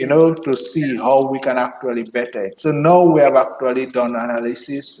 you know, to see how we can actually better it. So now we have actually done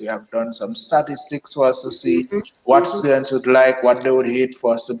analysis. We have done some statistics for us to see what students would like, what they would hate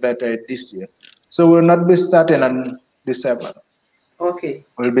for us to better it this year. So we'll not be starting on the 7th. Okay.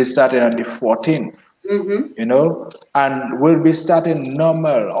 We'll be starting on the 14th. You know, and we'll be starting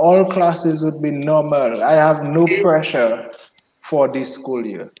normal. All classes would be normal. I have no pressure for this school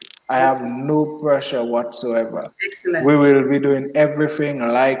year. I have no pressure whatsoever. Excellent. We will be doing everything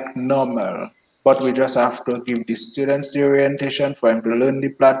like normal, but we just have to give the students the orientation for them to learn the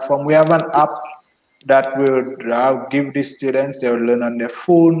platform. We have an app that will give the students, they will learn on their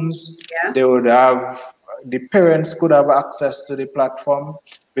phones. They would have, the parents could have access to the platform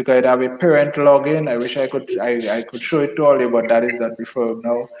because it have a parent login. I wish I could show it to all you, but that is not before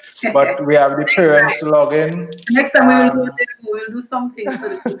now. But we have the parents login. Next time we will do something so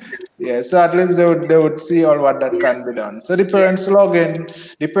the kids can see. Yeah, so at least they would see all what that can be done. So the parents login,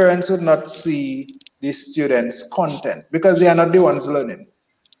 the parents would not see the students' content because they are not the ones learning.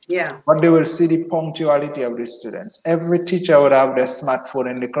 Yeah. But they will see the punctuality of the students. Every teacher would have their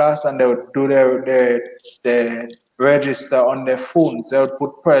smartphone in the class and they would do their register on their phones. They would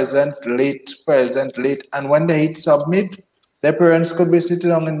put present, late, and when they hit submit, their parents could be sitting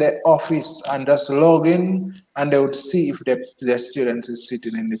down in their office and just log in and they would see if their students is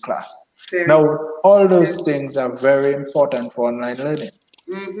sitting in the class. Now, all those things are very important for online learning.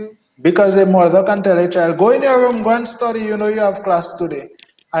 Because a mother can tell a child, go in your room, go and study, you know you have class today.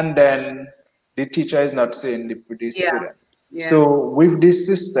 And then the teacher is not saying the student. So with this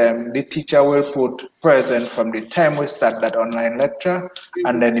system, the teacher will put present from the time we start that online lecture,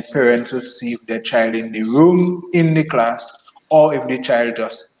 and then the parents will see if their child in the room, in the class, or if the child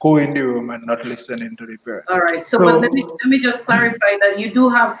just go in the room and not listening to the parent. All right. So but let me just clarify that you do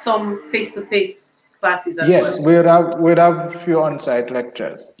have some face-to-face classes as well. Yes, we'd have a few on-site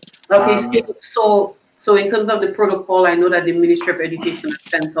lectures. Okay, so in terms of the protocol, I know that the Ministry of Education has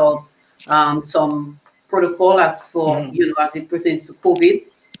sent out some protocol as for as it pertains to COVID.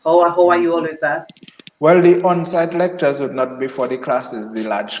 How are you all with that? Well, the on-site lectures would not be for the classes, the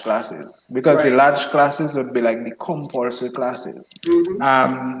large classes, because the large classes would be like the compulsory classes,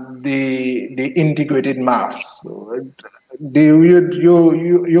 the integrated maths.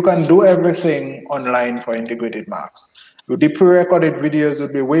 You can do everything online for integrated maths. The pre-recorded videos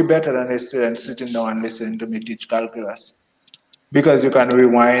would be way better than a student sitting down and listening to me teach calculus, because you can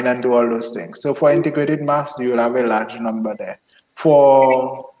rewind and do all those things. So for integrated maths, you will have a large number there.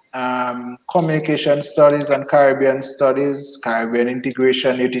 For communication studies and Caribbean studies, Caribbean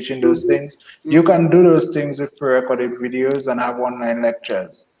integration, you're teaching those things. You can do those things with pre-recorded videos and have online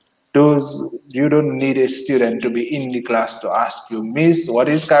lectures. You don't need a student to be in the class to ask you, Miss, what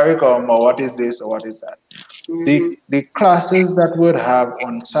is curriculum, or what is this, or what is that? The classes that would have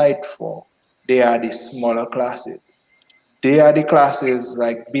on site for, they are the smaller classes. They are the classes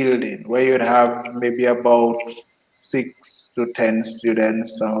like building, where you'd have maybe about 6 to 10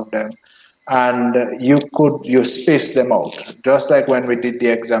 students, some of them, and you space them out, just like when we did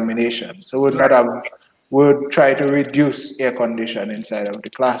the examination. So we'd not have would try to reduce air condition inside of the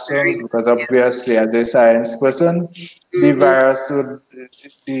classrooms, because obviously as a science person, the virus would,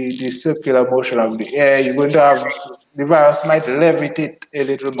 the circular motion of the air, you're going to have, the virus might levitate a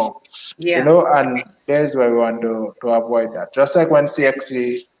little more, you know, and there's where we want to avoid that. Just like when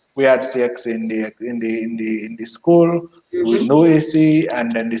CXC, we had CXC in the school with no AC,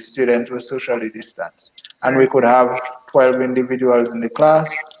 and then the students were socially distanced. And we could have 12 individuals in the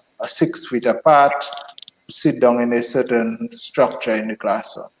class, 6 feet apart, sit down in a certain structure in the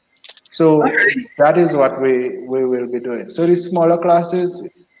classroom. So that is what we will be doing. So the smaller classes,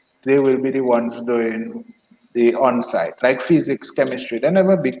 they will be the ones doing the on-site, like physics, chemistry. They're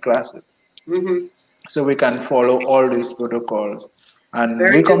never big classes. So we can follow all these protocols. And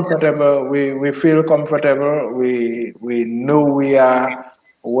we're comfortable, we feel comfortable, we know we are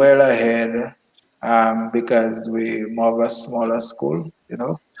well ahead, because we're more of a smaller school, you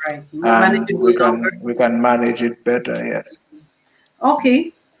know. Right. We can manage it better, yes.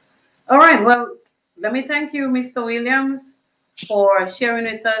 Okay. All right. Well, let me thank you, Mr. Williams, for sharing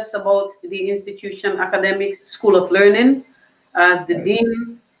with us about the institution AcademiX School of Learning as the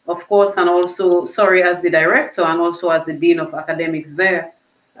dean, of course, and also, sorry, as the director and also as the dean of academics there.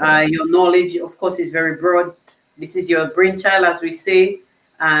 Your knowledge, of course, is very broad. This is your brainchild, as we say,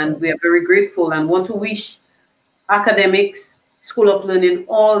 and we are very grateful and want to wish AcademiX School of Learning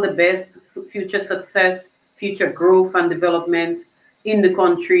all the best, future success, future growth and development in the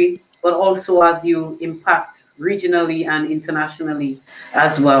country, but also as you impact regionally and internationally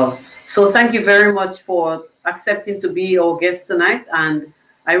as well. So thank you very much for accepting to be our guest tonight. And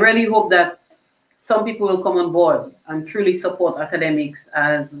I really hope that some people will come on board and truly support AcademiX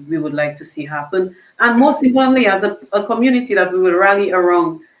as we would like to see happen. And most importantly, as a community that we will rally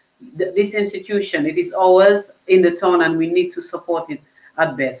around this institution. It is ours in the town and we need to support it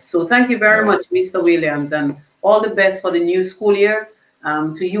at best. So thank you very much, Mr. Williams, and all the best for the new school year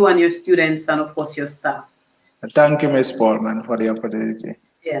to you and your students and of course your staff. Thank you, Ms. Paulman, for the opportunity.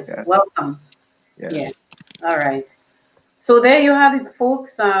 Yes, welcome. Yeah. All right. So there you have it,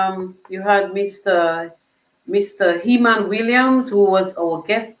 folks. You had Mr. Heman Williams, who was our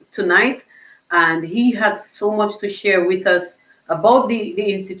guest tonight, and he had so much to share with us about the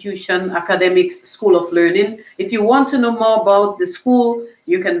institution, AcademiX School of Learning. If you want to know more about the school,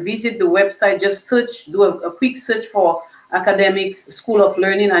 you can visit the website. Just search, do a quick search for AcademiX School of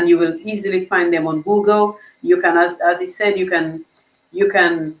Learning, and you will easily find them on Google. You can, as he said, you can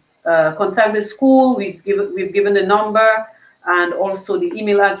contact the school. We've given the number and also the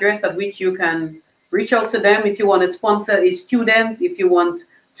email address at which you can reach out to them if you want to sponsor a student, if you want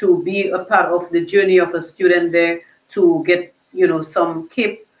to be a part of the journey of a student there to get, you know, some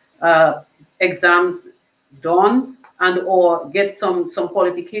CAPE exams done and or get some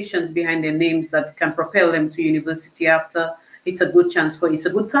qualifications behind their names that can propel them to university after. It's a good chance for, it's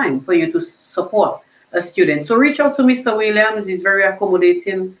a good time for you to support a student. So reach out to Mr. Williams. He's very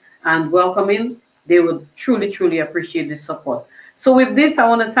accommodating and welcoming. They would truly, truly appreciate the support. So with this, I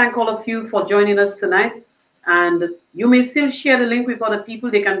want to thank all of you for joining us tonight. And you may still share the link with other people.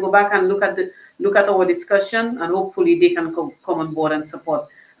 They can go back and look at our discussion, and hopefully they can come on board and support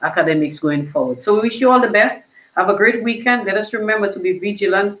AcademiX going forward. So we wish you all the best. Have a great weekend. Let us remember to be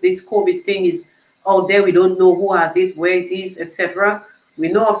vigilant. This COVID thing is out there. We don't know who has it, where it is, etc. We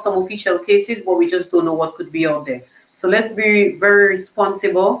know of some official cases, but we just don't know what could be out there. So let's be very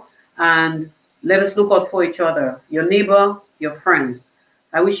responsible and let us look out for each other, your neighbor, your friends.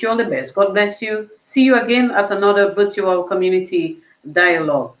 I wish you all the best. God bless you. See you again at another virtual community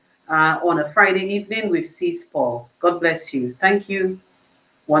dialogue on a Friday evening with C. Paul. God bless you. Thank you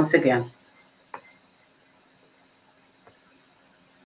once again.